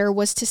the letter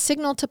was to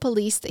signal to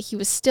police that he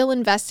was still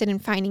invested in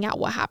finding out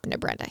what happened to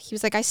Brenda. He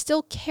was like, I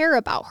still care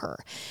about her.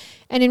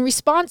 And in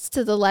response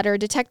to the letter,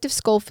 Detective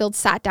Schofield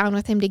sat down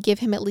with him to give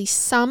him at least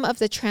some of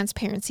the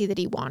transparency that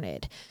he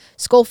wanted.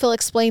 Schofield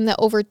explained that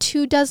over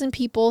 24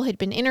 people had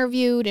been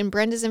interviewed and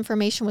Brenda's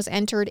information was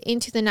entered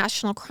into the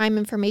National Crime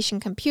Information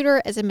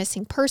Computer as a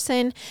missing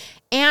person,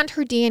 and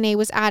her DNA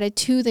was added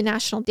to the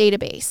national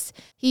database.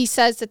 He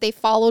says that they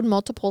followed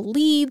multiple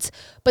leads,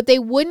 but they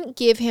wouldn't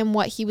give him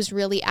what he was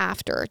really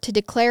after, to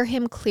declare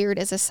him cleared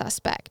as a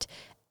suspect.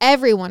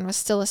 Everyone was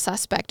still a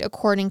suspect,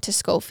 according to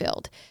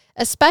Schofield,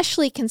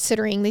 especially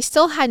considering they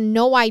still had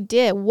no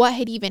idea what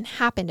had even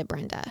happened to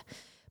Brenda.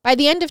 By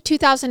the end of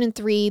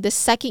 2003, the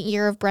second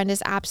year of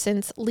Brenda's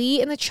absence,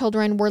 Lee and the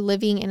children were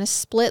living in a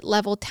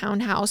split-level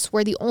townhouse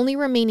where the only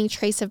remaining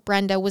trace of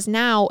Brenda was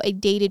now a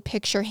dated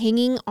picture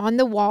hanging on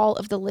the wall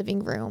of the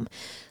living room.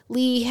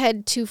 Lee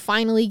had to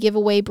finally give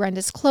away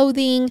Brenda's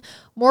clothing.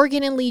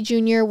 Morgan and Lee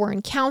Jr. were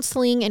in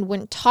counseling and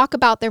wouldn't talk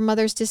about their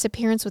mother's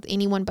disappearance with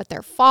anyone but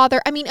their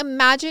father. I mean,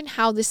 imagine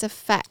how this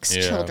affects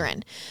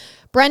children.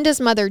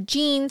 Brenda's mother,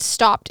 Jean,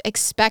 stopped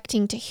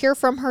expecting to hear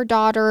from her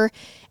daughter,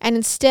 and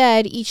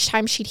instead, each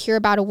time she'd hear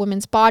about a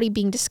woman's body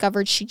being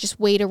discovered, she'd just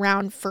wait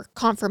around for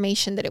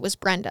confirmation that it was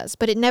Brenda's,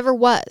 but it never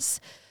was.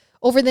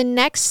 Over the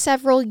next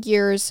several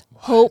years,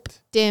 hope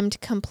dimmed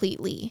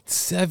completely.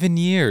 7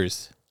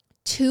 years.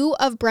 2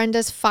 of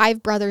Brenda's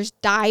 5 brothers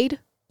died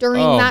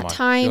during that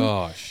time.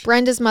 Gosh.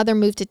 Brenda's mother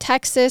moved to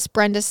Texas.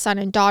 Brenda's son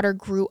and daughter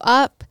grew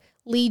up.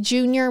 Lee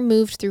Jr.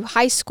 moved through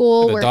high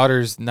school. The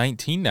daughter's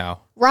 19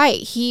 now. Right.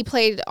 He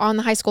played on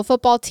the high school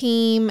football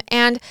team.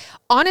 And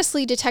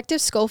honestly,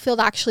 Detective Schofield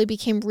actually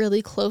became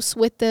really close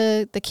with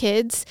the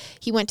kids.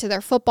 He went to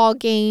their football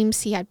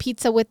games. He had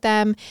pizza with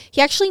them.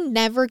 He actually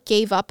never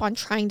gave up on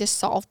trying to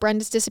solve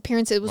Brenda's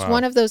disappearance. It was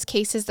one of those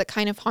cases that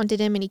kind of haunted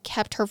him, and he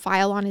kept her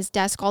file on his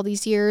desk all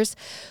these years.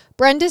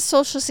 Brenda's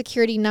social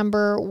security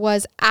number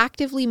was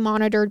actively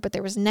monitored, but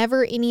there was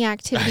never any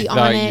activity on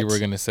it. I thought you were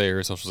going to say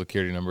her social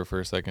security number for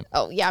a second.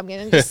 Oh, yeah, I'm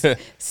going to just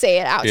say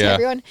it out to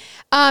everyone.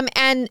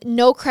 And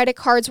no credit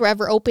cards were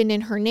ever opened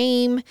in her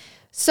name.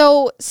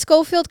 So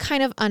Schofield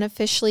kind of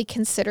unofficially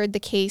considered the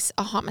case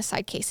a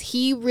homicide case.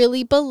 He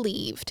really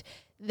believed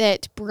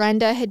that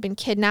Brenda had been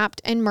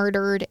kidnapped and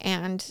murdered,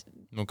 and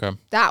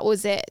that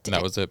was it. And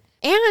that was it.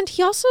 And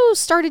he also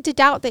started to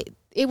doubt that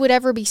it would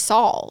ever be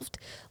solved.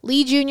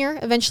 Lee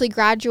Jr. eventually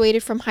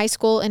graduated from high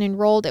school and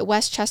enrolled at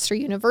Westchester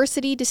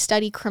University to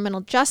study criminal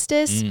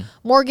justice.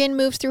 Morgan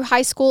moved through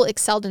high school,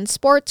 excelled in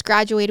sports,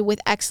 graduated with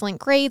excellent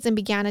grades, and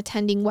began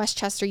attending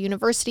Westchester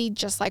University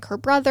just like her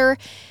brother.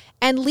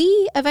 And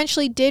Lee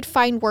eventually did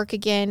find work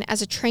again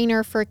as a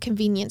trainer for a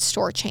convenience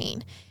store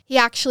chain. He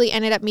actually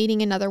ended up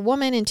meeting another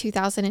woman in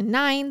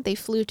 2009. They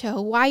flew to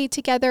Hawaii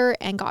together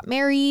and got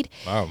married.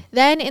 Wow.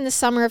 Then in the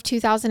summer of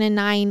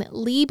 2009,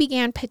 Lee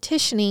began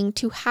petitioning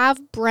to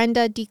have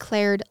Brenda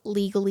declared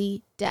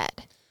legally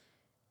dead.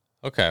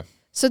 Okay.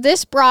 So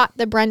this brought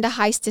the Brenda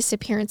Heist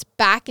disappearance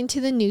back into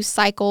the news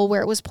cycle,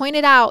 where it was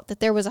pointed out that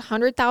there was a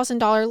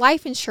 $100,000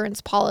 life insurance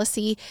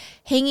policy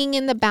hanging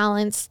in the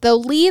balance, though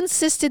Lee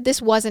insisted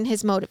this wasn't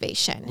his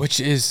motivation.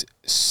 Which is,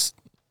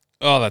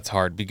 that's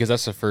hard, because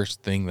that's the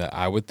first thing that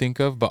I would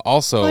think of. But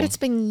also, But it's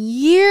been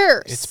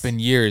years. It's been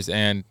years.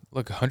 And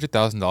look,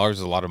 $100,000 is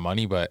a lot of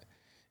money, but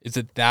is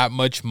it that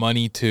much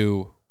money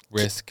to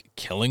risk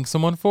killing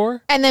someone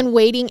for? And then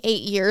waiting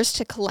 8 years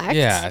to collect?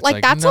 Yeah.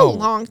 Like that's a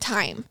long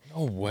time.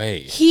 No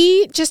way.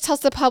 He just tells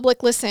the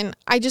public, listen,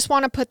 I just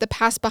want to put the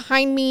past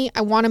behind me.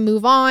 I want to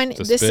move on.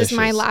 Suspicious. This is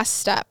my last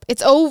step.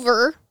 It's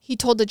over, he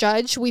told the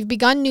judge. We've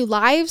begun new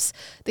lives.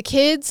 The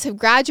kids have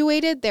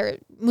graduated. They're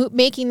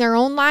making their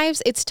own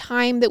lives. It's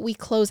time that we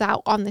close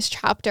out on this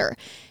chapter.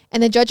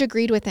 And the judge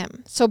agreed with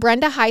him. So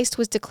Brenda Heist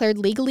was declared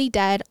legally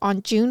dead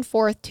on June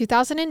 4th,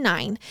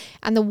 2009,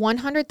 and the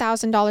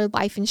 $100,000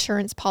 life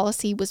insurance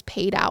policy was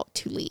paid out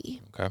to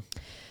Lee. Okay.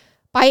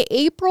 By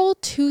April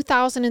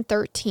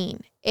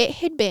 2013, it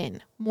had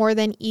been more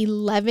than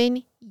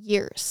 11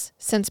 years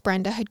since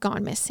Brenda had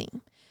gone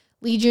missing.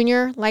 Lee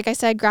Jr., like I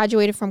said,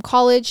 graduated from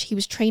college. He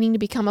was training to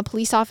become a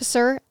police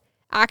officer.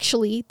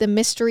 Actually, the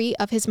mystery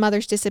of his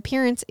mother's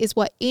disappearance is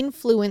what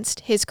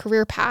influenced his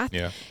career path.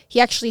 Yeah. He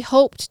actually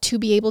hoped to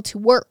be able to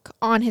work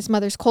on his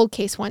mother's cold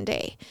case one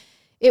day.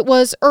 It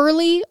was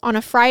early on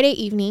a Friday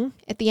evening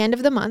at the end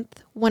of the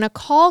month when a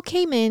call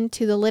came in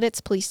to the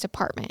Lititz Police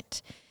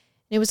Department.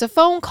 It was a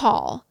phone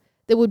call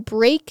that would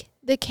break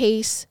the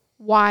case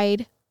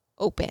wide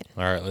open.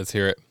 All right, let's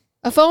hear it.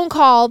 A phone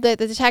call that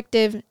the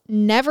detective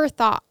never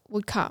thought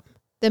would come.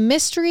 The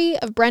mystery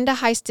of Brenda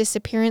Heist's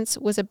disappearance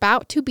was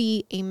about to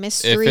be a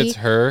mystery. If it's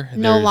her,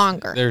 no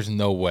longer. There's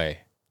no way.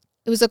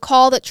 It was a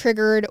call that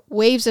triggered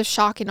waves of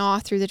shock and awe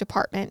through the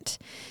department.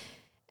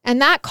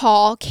 And that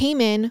call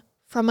came in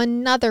from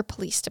another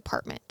police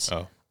department.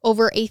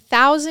 Over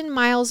 1,000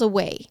 miles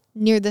away,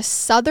 near the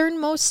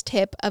southernmost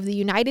tip of the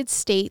United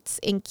States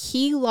in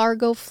Key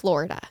Largo,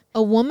 Florida.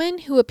 A woman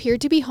who appeared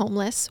to be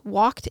homeless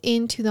walked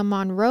into the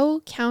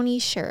Monroe County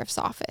Sheriff's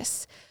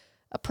Office,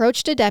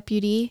 approached a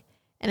deputy,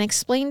 and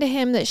explained to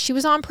him that she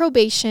was on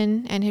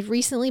probation and had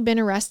recently been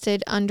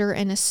arrested under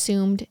an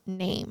assumed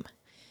name.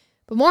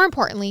 But more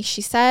importantly,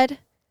 she said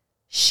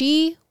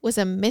she was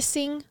a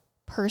missing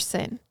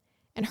person,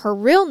 and her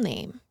real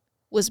name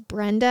was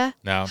Brenda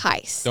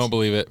Heist. Don't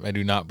believe it. I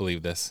do not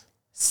believe this.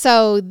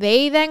 So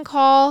they then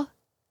call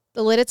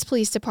the Lititz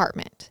Police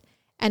Department.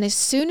 And as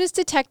soon as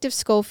Detective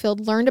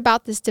Schofield learned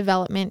about this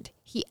development,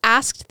 he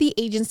asked the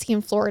agency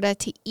in Florida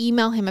to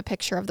email him a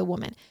picture of the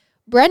woman.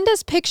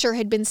 Brenda's picture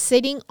had been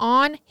sitting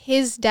on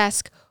his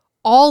desk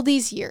all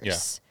these years.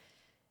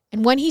 Yeah.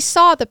 And when he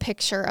saw the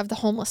picture of the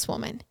homeless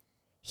woman,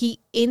 he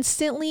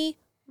instantly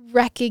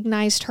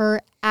recognized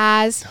her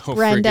as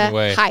Brenda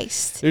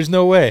Heist. There's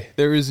no way.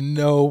 There is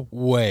no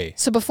way.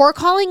 So before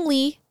calling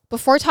Lee,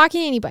 before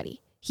talking to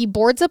anybody, he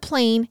boards a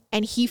plane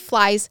and he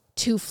flies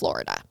to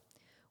Florida.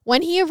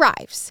 When he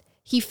arrives,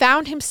 he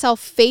found himself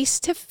face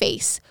to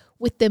face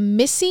with the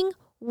missing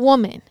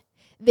woman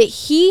that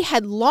he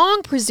had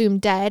long presumed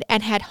dead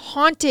and had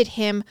haunted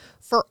him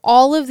for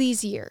all of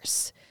these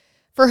years,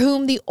 for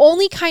whom the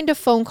only kind of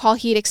phone call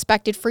he had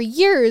expected for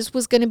years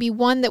was going to be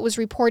one that was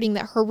reporting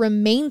that her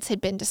remains had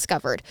been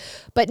discovered.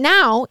 But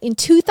now, in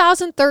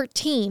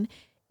 2013,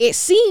 it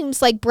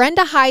seems like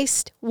Brenda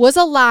Heist was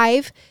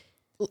alive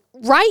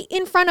right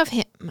in front of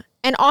him,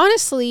 and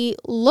honestly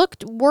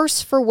looked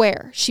worse for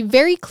wear. She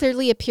very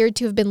clearly appeared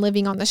to have been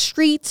living on the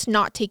streets,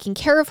 not taking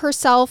care of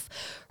herself.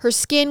 Her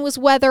skin was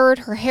weathered,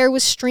 her hair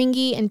was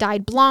stringy and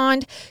dyed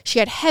blonde. She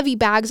had heavy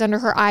bags under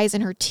her eyes,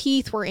 and her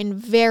teeth were in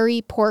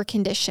very poor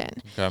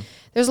condition. Okay.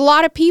 There's a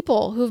lot of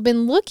people who've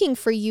been looking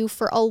for you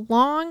for a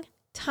long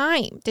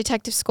time,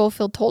 Detective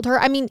Schofield told her.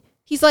 I mean,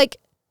 he's like,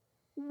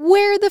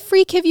 where the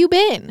freak have you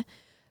been?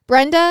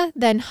 Brenda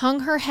then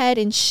hung her head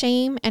in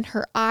shame and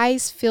her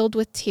eyes filled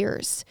with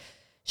tears.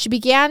 She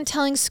began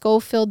telling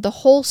Schofield the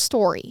whole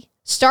story,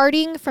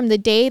 starting from the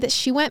day that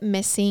she went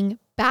missing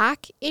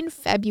back in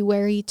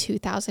February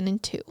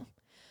 2002.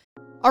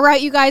 All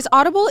right, you guys,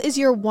 Audible is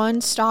your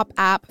one-stop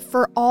app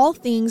for all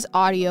things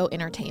audio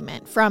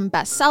entertainment, from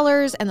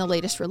bestsellers and the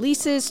latest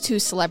releases to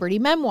celebrity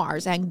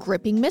memoirs and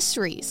gripping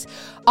mysteries.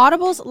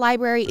 Audible's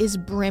library is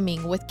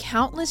brimming with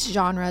countless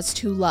genres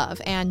to love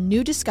and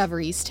new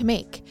discoveries to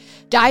make.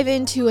 Dive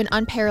into an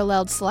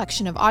unparalleled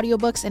selection of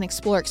audiobooks and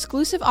explore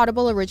exclusive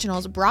Audible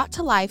originals brought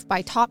to life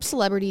by top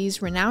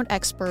celebrities, renowned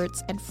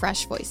experts, and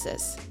fresh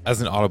voices.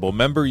 As an Audible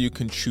member, you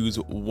can choose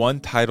one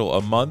title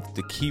a month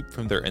to keep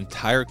from their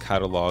entire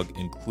catalog,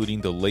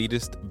 including the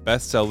latest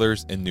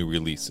bestsellers and new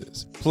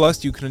releases.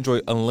 Plus, you can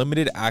enjoy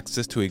unlimited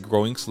access to a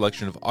growing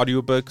selection of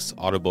audiobooks,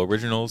 Audible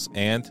originals,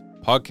 and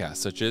podcasts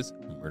such as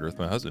Murder with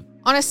My Husband.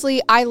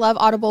 Honestly, I love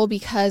Audible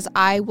because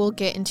I will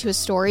get into a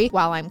story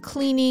while I'm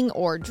cleaning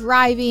or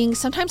driving.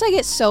 Sometimes I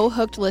get so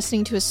hooked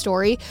listening to a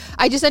story,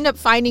 I just end up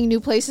finding new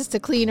places to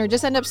clean or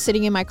just end up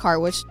sitting in my car,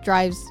 which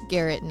drives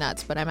Garrett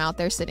nuts, but I'm out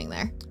there sitting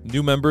there.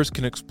 New members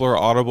can explore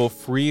Audible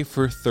free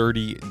for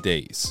 30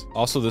 days.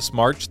 Also, this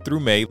March through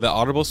May, let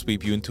Audible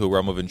sweep you into a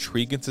realm of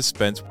intrigue and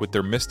suspense with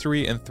their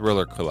mystery and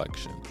thriller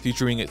collection,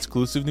 featuring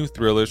exclusive new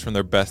thrillers from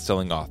their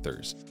best-selling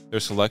authors. Their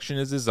selection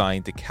is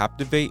designed to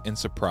captivate and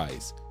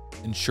surprise,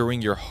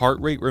 ensuring your heart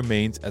rate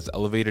remains as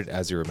elevated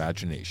as your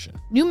imagination.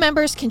 New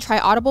members can try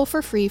Audible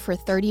for free for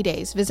 30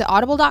 days. Visit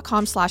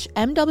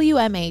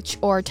audible.com/MWMH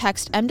or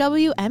text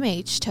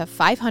MWMH to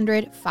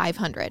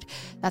 500-500.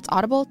 That's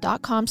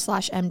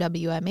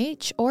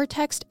audible.com/MWMH or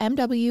text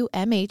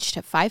MWMH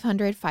to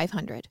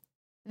 500-500.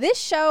 This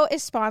show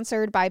is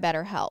sponsored by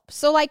BetterHelp.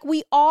 So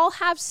we all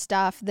have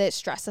stuff that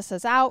stresses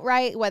us out,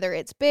 right? Whether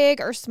it's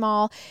big or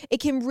small, it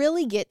can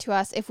really get to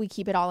us if we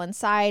keep it all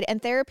inside. And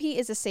therapy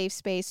is a safe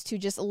space to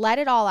just let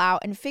it all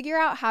out and figure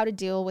out how to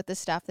deal with the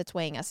stuff that's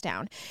weighing us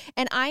down.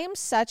 And I am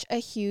such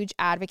a huge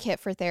advocate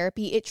for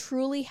therapy. It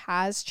truly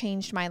has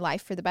changed my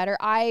life for the better.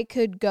 I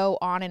could go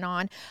on and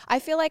on. I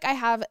feel like I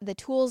have the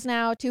tools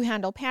now to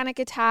handle panic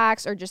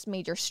attacks or just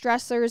major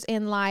stressors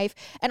in life,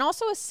 and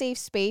also a safe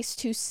space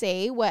to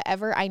say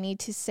whatever I need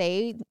to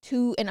say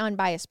to an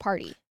unbiased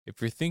party. If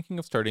you're thinking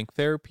of starting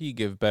therapy,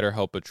 give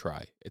BetterHelp a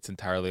try. It's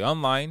entirely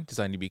online,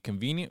 designed to be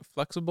convenient,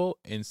 flexible,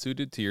 and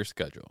suited to your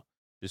schedule.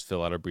 Just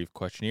fill out a brief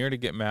questionnaire to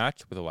get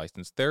matched with a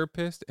licensed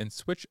therapist and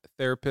switch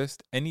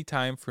therapist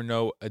anytime for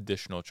no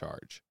additional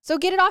charge. So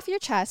get it off your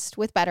chest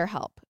with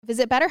BetterHelp.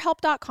 Visit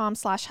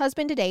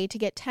betterhelp.com/husband today to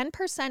get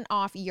 10%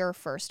 off your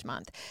first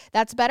month.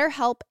 That's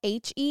BetterHelp,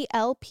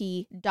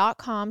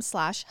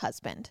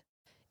 HELP.com/husband.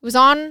 It was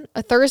on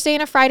a Thursday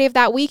and a Friday of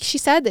that week, she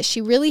said, that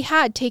she really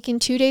had taken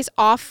 2 days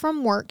off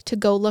from work to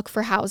go look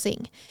for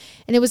housing.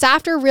 And it was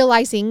after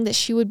realizing that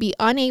she would be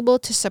unable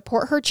to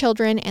support her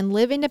children and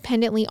live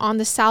independently on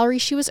the salary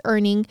she was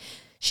earning,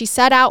 she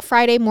set out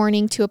Friday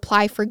morning to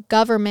apply for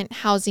government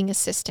housing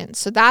assistance.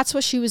 So that's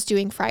what she was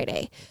doing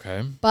Friday.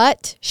 Okay.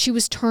 But she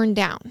was turned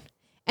down.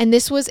 And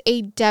this was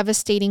a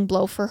devastating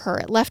blow for her.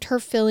 It left her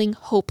feeling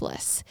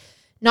hopeless.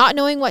 Not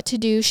knowing what to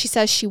do, she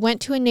says she went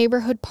to a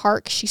neighborhood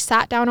park, she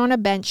sat down on a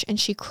bench, and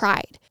she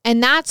cried.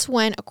 And that's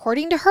when,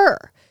 according to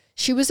her,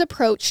 she was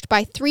approached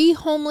by 3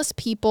 homeless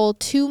people,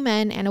 2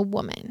 men and a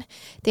woman.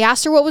 They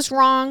asked her what was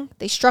wrong,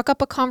 they struck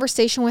up a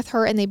conversation with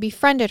her, and they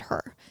befriended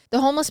her.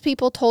 The homeless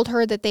people told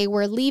her that they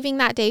were leaving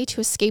that day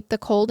to escape the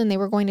cold, and they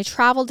were going to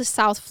travel to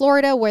South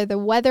Florida where the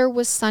weather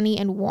was sunny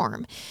and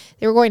warm.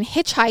 They were going to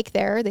hitchhike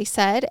there, they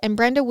said, and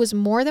Brenda was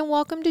more than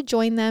welcome to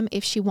join them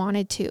if she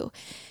wanted to.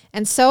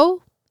 And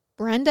so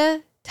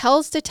Brenda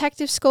tells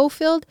Detective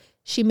Schofield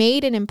she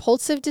made an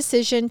impulsive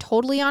decision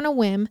totally on a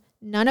whim.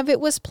 None of it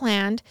was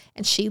planned,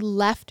 and she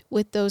left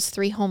with those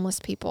 3 homeless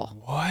people.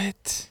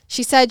 What?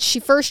 She said she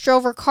first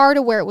drove her car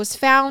to where it was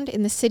found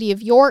in the city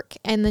of York,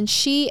 and then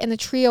she and the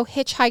trio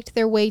hitchhiked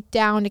their way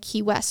down to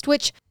Key West,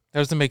 which... That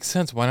doesn't make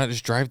sense. Why not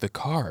just drive the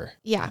car?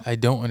 Yeah. I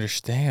don't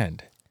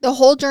understand. The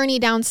whole journey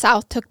down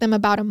south took them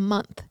about a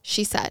month,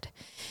 she said.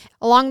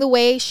 Along the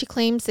way, she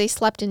claims they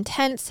slept in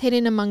tents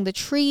hidden among the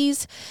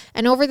trees.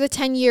 And over the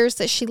 10 years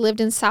that she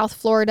lived in South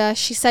Florida,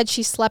 she said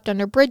she slept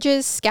under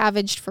bridges,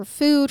 scavenged for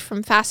food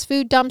from fast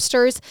food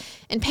dumpsters,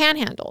 and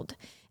panhandled.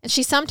 And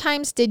she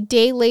sometimes did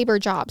day labor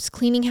jobs,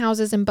 cleaning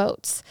houses and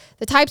boats.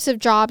 The types of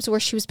jobs where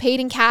she was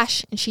paid in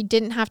cash and she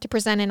didn't have to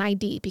present an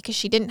ID because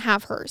she didn't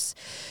have hers.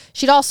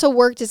 She'd also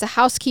worked as a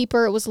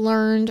housekeeper, it was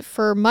learned,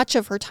 for much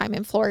of her time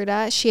in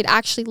Florida. She had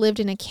actually lived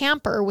in a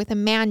camper with a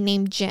man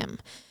named Jim.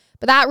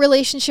 But that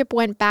relationship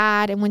went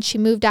bad, and when she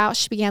moved out,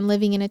 she began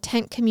living in a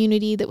tent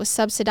community that was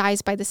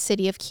subsidized by the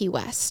city of Key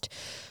West.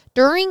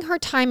 During her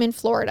time in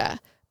Florida,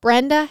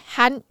 Brenda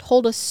hadn't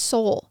told a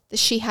soul that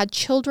she had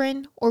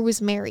children or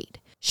was married.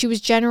 She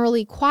was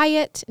generally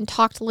quiet and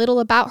talked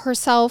little about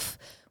herself.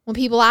 When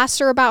people asked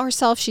her about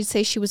herself, she'd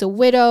say she was a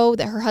widow,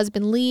 that her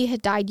husband Lee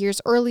had died years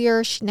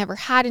earlier. She never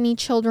had any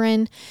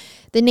children.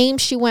 The name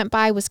she went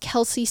by was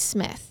Kelsey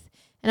Smith.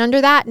 And under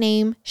that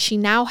name, she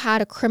now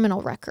had a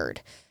criminal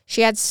record.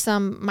 She had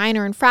some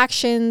minor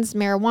infractions,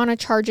 marijuana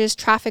charges,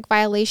 traffic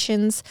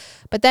violations,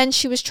 but then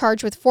she was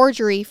charged with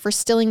forgery for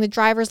stealing the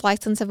driver's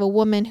license of a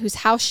woman whose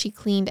house she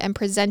cleaned and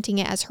presenting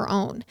it as her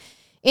own.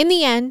 In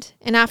the end,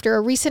 and after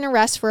a recent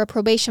arrest for a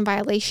probation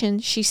violation,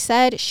 she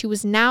said she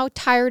was now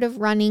tired of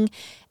running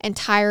and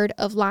tired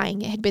of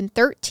lying. It had been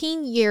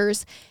 13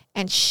 years,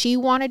 and she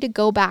wanted to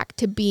go back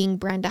to being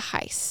Brenda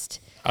Heist.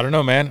 I don't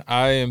know, man.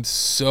 I am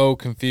so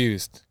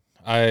confused.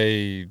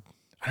 I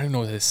don't know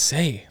what to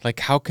say.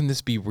 How can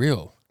this be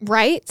real?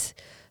 Right?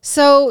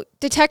 So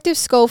Detective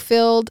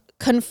Schofield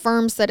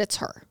confirms that it's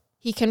her.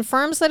 He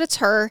confirms that it's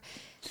her.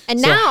 And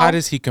so now, how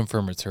does he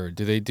confirm it's her?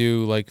 Do they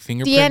do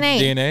fingerprint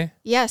DNA?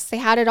 Yes, they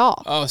had it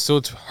all. Oh, so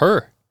it's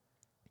her.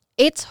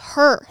 It's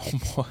her.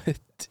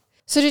 What?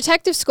 So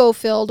Detective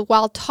Schofield,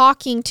 while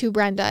talking to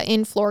Brenda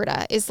in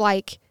Florida, is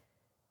like,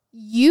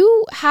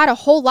 you had a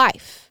whole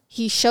life.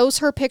 He shows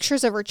her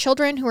pictures of her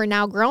children who are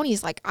now grown.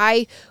 He's like,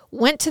 I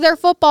went to their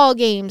football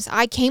games.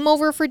 I came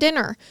over for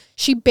dinner.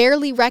 She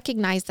barely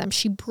recognized them.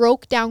 She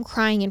broke down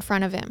crying in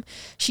front of him.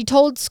 She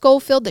told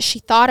Schofield that she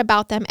thought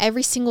about them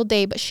every single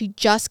day, but she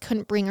just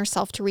couldn't bring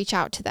herself to reach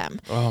out to them.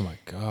 Oh my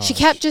God. She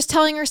kept just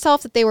telling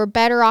herself that they were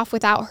better off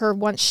without her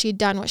once she'd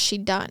done what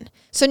she'd done.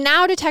 So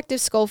now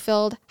Detective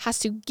Schofield has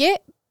to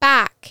get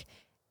back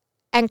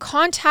and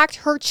contact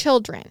her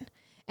children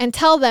and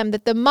tell them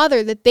that the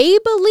mother that they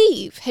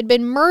believe had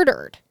been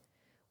murdered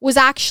was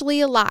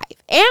actually alive.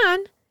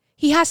 And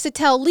he has to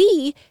tell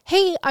Lee,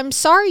 hey, I'm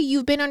sorry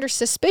you've been under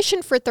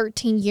suspicion for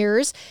 13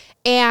 years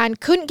and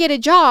couldn't get a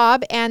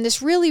job, and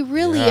this really,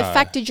 really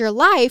affected your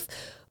life,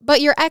 but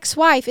your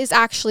ex-wife is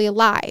actually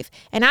alive.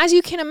 And as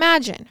you can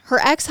imagine, her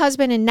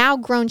ex-husband and now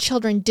grown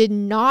children did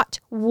not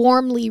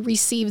warmly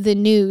receive the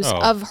news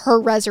of her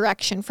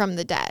resurrection from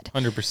the dead.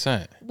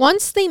 100%.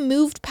 Once they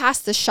moved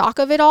past the shock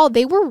of it all,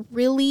 they were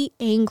really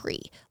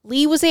angry.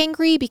 Lee was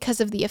angry because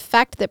of the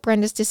effect that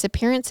Brenda's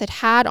disappearance had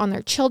had on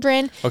their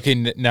children. Okay,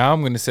 now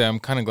I'm going to say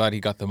I'm kind of glad he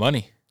got the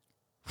money.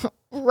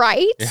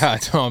 Right? Yeah,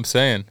 that's what I'm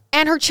saying.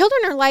 And her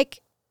children are like,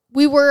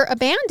 we were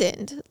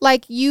abandoned.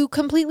 Like, you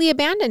completely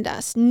abandoned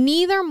us.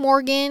 Neither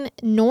Morgan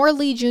nor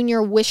Lee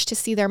Jr. wished to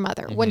see their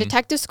mother. When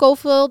Detective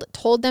Schofield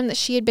told them that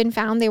she had been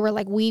found, they were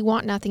like, we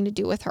want nothing to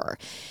do with her.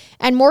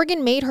 And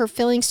Morgan made her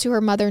feelings to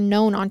her mother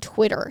known on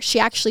Twitter. She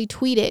actually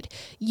tweeted,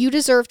 you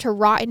deserve to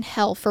rot in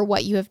hell for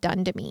what you have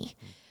done to me.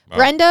 Wow.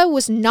 Brenda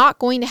was not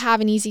going to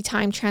have an easy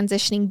time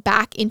transitioning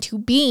back into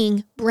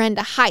being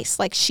Brenda Heiss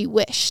like she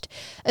wished,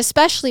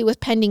 especially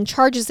with pending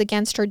charges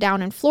against her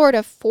down in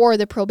Florida for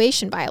the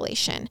probation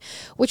violation,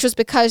 which was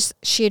because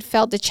she had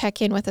failed to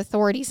check in with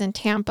authorities in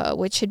Tampa,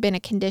 which had been a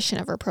condition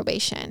of her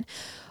probation.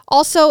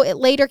 Also, it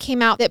later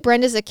came out that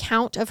Brenda's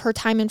account of her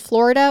time in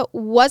Florida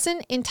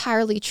wasn't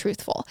entirely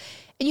truthful.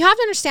 And you have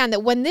to understand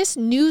that when this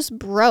news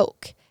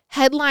broke,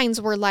 headlines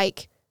were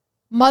like,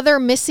 mother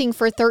missing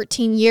for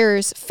 13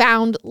 years,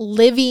 found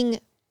living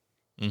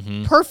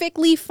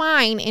perfectly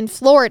fine in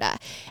Florida.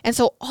 And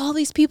so all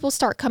these people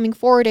start coming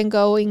forward and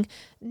going,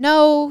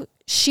 no,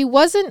 she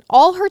wasn't,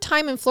 all her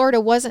time in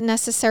Florida wasn't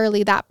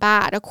necessarily that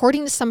bad.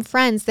 According to some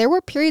friends, there were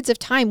periods of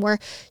time where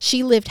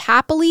she lived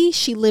happily,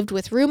 she lived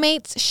with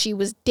roommates, she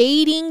was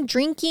dating,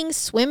 drinking,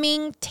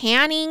 swimming,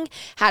 tanning,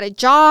 had a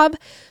job.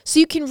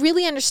 So you can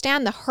really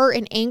understand the hurt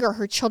and anger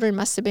her children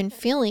must have been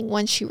feeling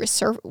when she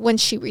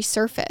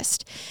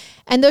resurfaced.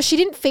 And though she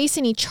didn't face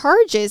any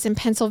charges in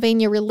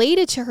Pennsylvania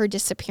related to her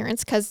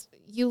disappearance, because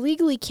you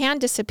legally can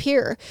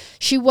disappear,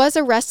 she was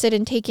arrested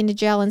and taken to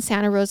jail in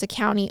Santa Rosa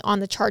County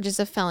on the charges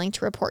of failing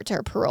to report to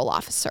her parole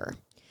officer.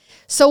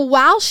 So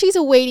while she's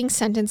awaiting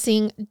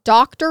sentencing,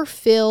 Dr.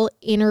 Phil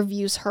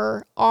interviews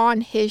her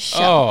on his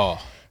show.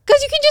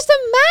 Because you can just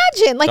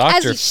imagine, like,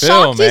 Dr. as Phil,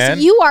 shocked man.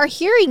 as you are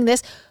hearing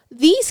this,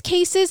 these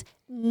cases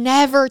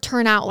never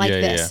turn out like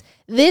this.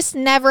 This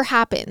never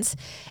happens.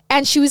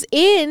 And she was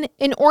in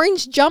an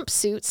orange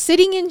jumpsuit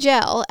sitting in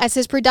jail as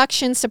his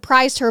production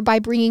surprised her by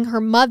bringing her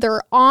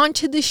mother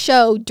onto the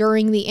show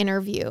during the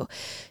interview.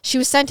 She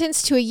was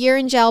sentenced to a year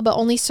in jail but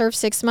only served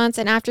 6 months.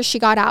 And after she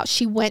got out,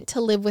 she went to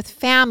live with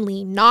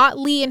family, not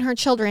Lee and her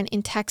children,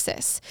 in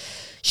Texas.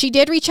 She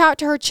did reach out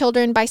to her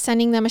children by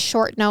sending them a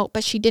short note,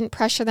 but she didn't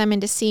pressure them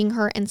into seeing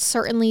her, and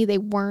certainly they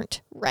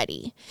weren't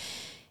ready.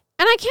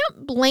 And I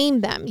can't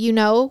blame them, you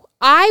know.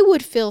 I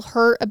would feel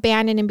hurt,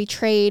 abandoned, and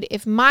betrayed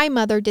if my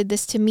mother did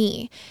this to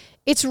me.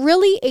 It's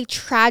really a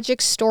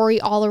tragic story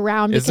all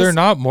around. Is there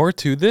not more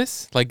to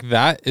this? Like,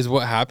 that is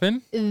what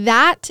happened?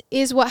 That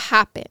is what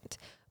happened.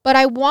 But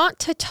I want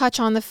to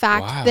touch on the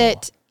fact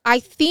that I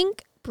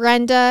think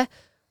Brenda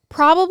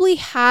probably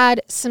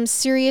had some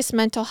serious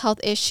mental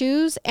health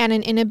issues and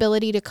an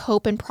inability to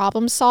cope and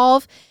problem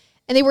solve.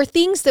 And they were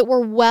things that were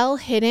well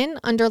hidden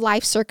under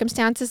life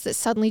circumstances that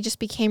suddenly just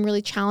became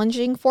really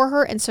challenging for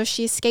her. And so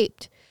she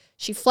escaped.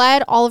 She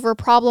fled all of her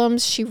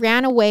problems. She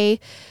ran away.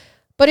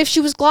 But if she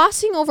was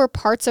glossing over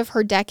parts of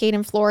her decade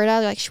in Florida,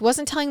 like she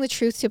wasn't telling the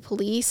truth to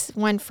police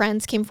when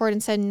friends came forward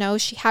and said, no,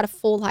 she had a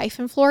full life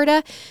in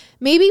Florida,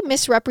 maybe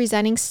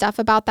misrepresenting stuff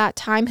about that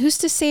time, who's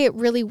to say it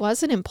really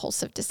was an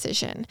impulsive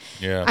decision?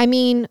 Yeah. I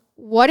mean,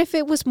 what if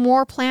it was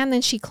more planned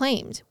than she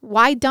claimed?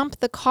 Why dump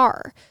the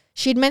car?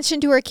 She had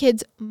mentioned to her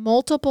kids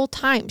multiple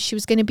times she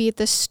was going to be at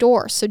the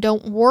store, so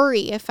don't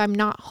worry if I'm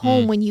not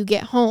home when you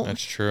get home.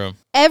 That's true.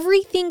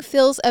 Everything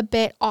feels a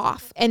bit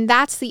off, and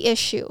that's the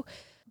issue.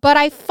 But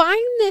I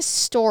find this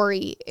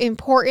story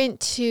important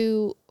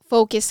to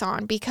focus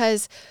on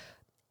because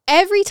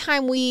every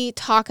time we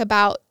talk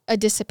about a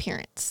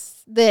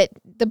disappearance, that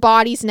the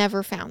body's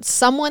never found,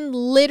 someone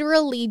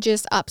literally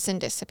just ups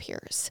and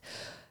disappears.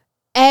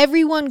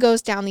 Everyone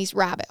goes down these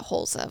rabbit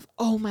holes of,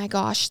 oh my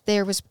gosh,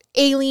 there was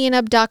alien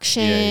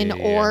abduction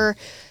or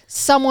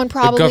someone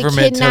probably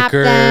kidnapped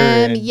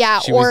them.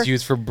 She was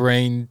used for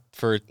brain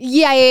for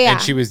Yeah. and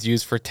she was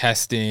used for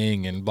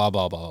testing and blah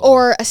blah blah.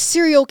 Or a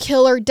serial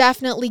killer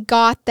definitely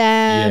got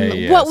them.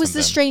 Yeah, What was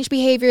the something. strange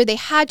behavior? They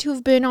had to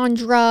have been on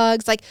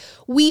drugs. Like,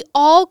 we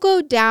all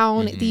go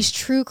down these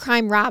true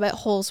crime rabbit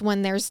holes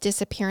when there's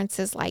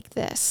disappearances like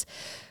this.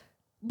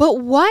 But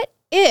what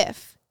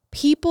if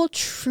people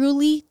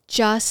truly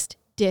just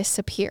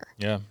disappear?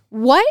 Yeah.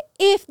 What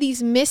if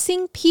these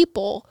missing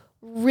people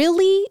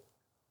really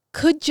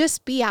could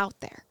just be out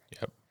there?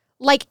 Yep.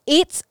 Like,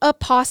 it's a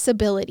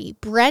possibility.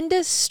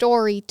 Brenda's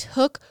story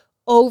took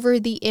over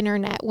the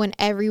internet when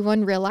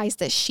everyone realized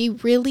that she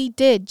really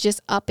did just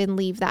up and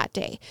leave that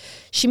day.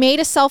 She made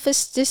a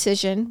selfish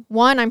decision,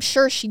 one I'm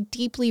sure she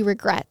deeply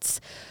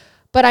regrets,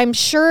 but I'm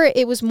sure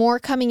it was more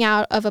coming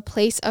out of a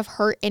place of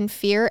hurt and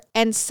fear,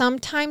 and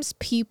sometimes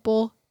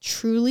people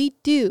truly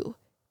do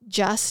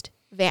just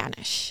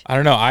vanish. I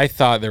don't know. I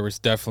thought there was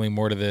definitely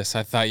more to this.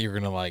 I thought you were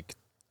gonna like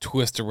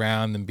twist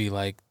around and be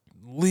like,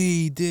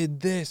 Lee did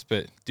this,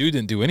 but dude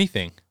didn't do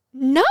anything.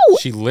 No.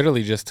 She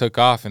literally just took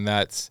off, and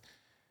that's,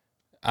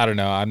 I don't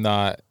know.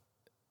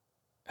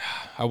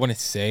 I want to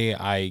say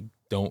I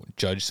don't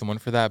judge someone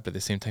for that, but at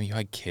the same time, you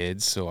had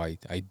kids, so I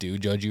do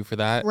judge you for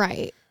that.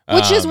 Right.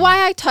 Which is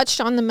why I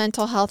touched on the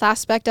mental health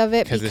aspect of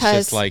it, because it's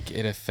just like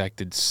it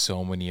affected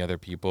so many other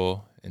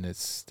people, and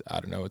it's, I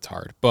don't know, it's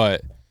hard,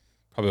 but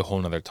probably a whole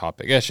nother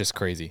topic. That's just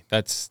crazy.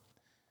 That's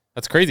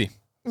crazy.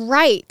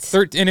 Right.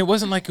 And it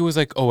wasn't like it was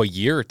like, oh, a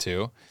year or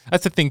two.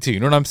 That's the thing too. You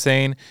know what I'm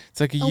saying? It's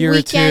like a year or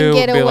weekend two.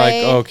 Be getaway.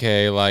 like,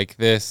 okay, like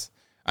this,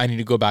 I need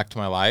to go back to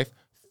my life.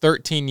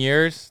 13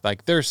 years,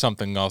 like there's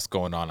something else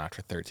going on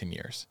after 13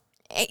 years.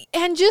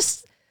 And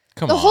just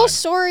Come the on. whole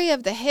story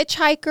of the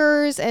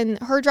hitchhikers and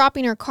her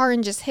dropping her car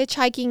and just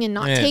hitchhiking and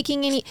not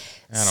taking any,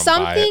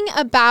 something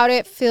about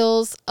it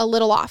feels a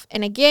little off.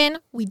 And again,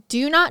 we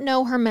do not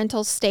know her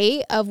mental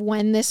state of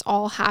when this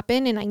all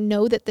happened. And I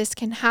know that this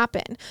can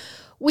happen,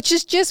 which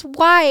is just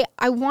why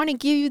I want to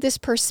give you this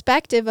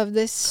perspective of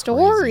this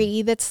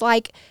story. That's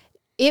like,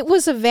 it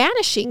was a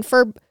vanishing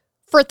for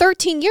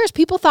 13 years.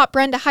 People thought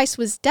Brenda Heiss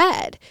was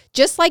dead,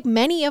 just like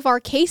many of our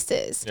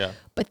cases. Yeah.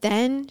 But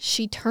then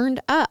she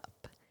turned up.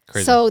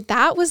 Crazy. So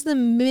that was the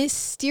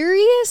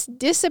mysterious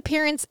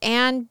disappearance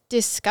and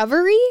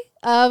discovery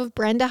of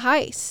Brenda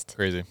Heist.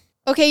 Crazy.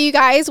 Okay, you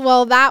guys.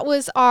 Well, that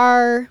was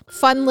our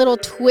fun little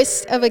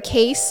twist of a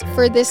case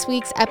for this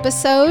week's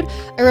episode.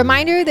 A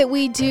reminder that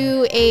we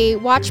do a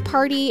watch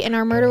party in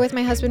our Murder with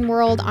My Husband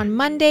world on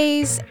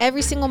Mondays,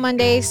 every single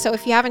Monday. So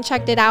if you haven't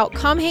checked it out,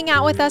 come hang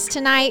out with us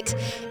tonight,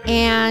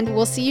 and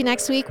we'll see you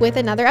next week with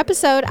another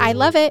episode. I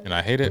love it. And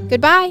I hate it.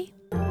 Goodbye.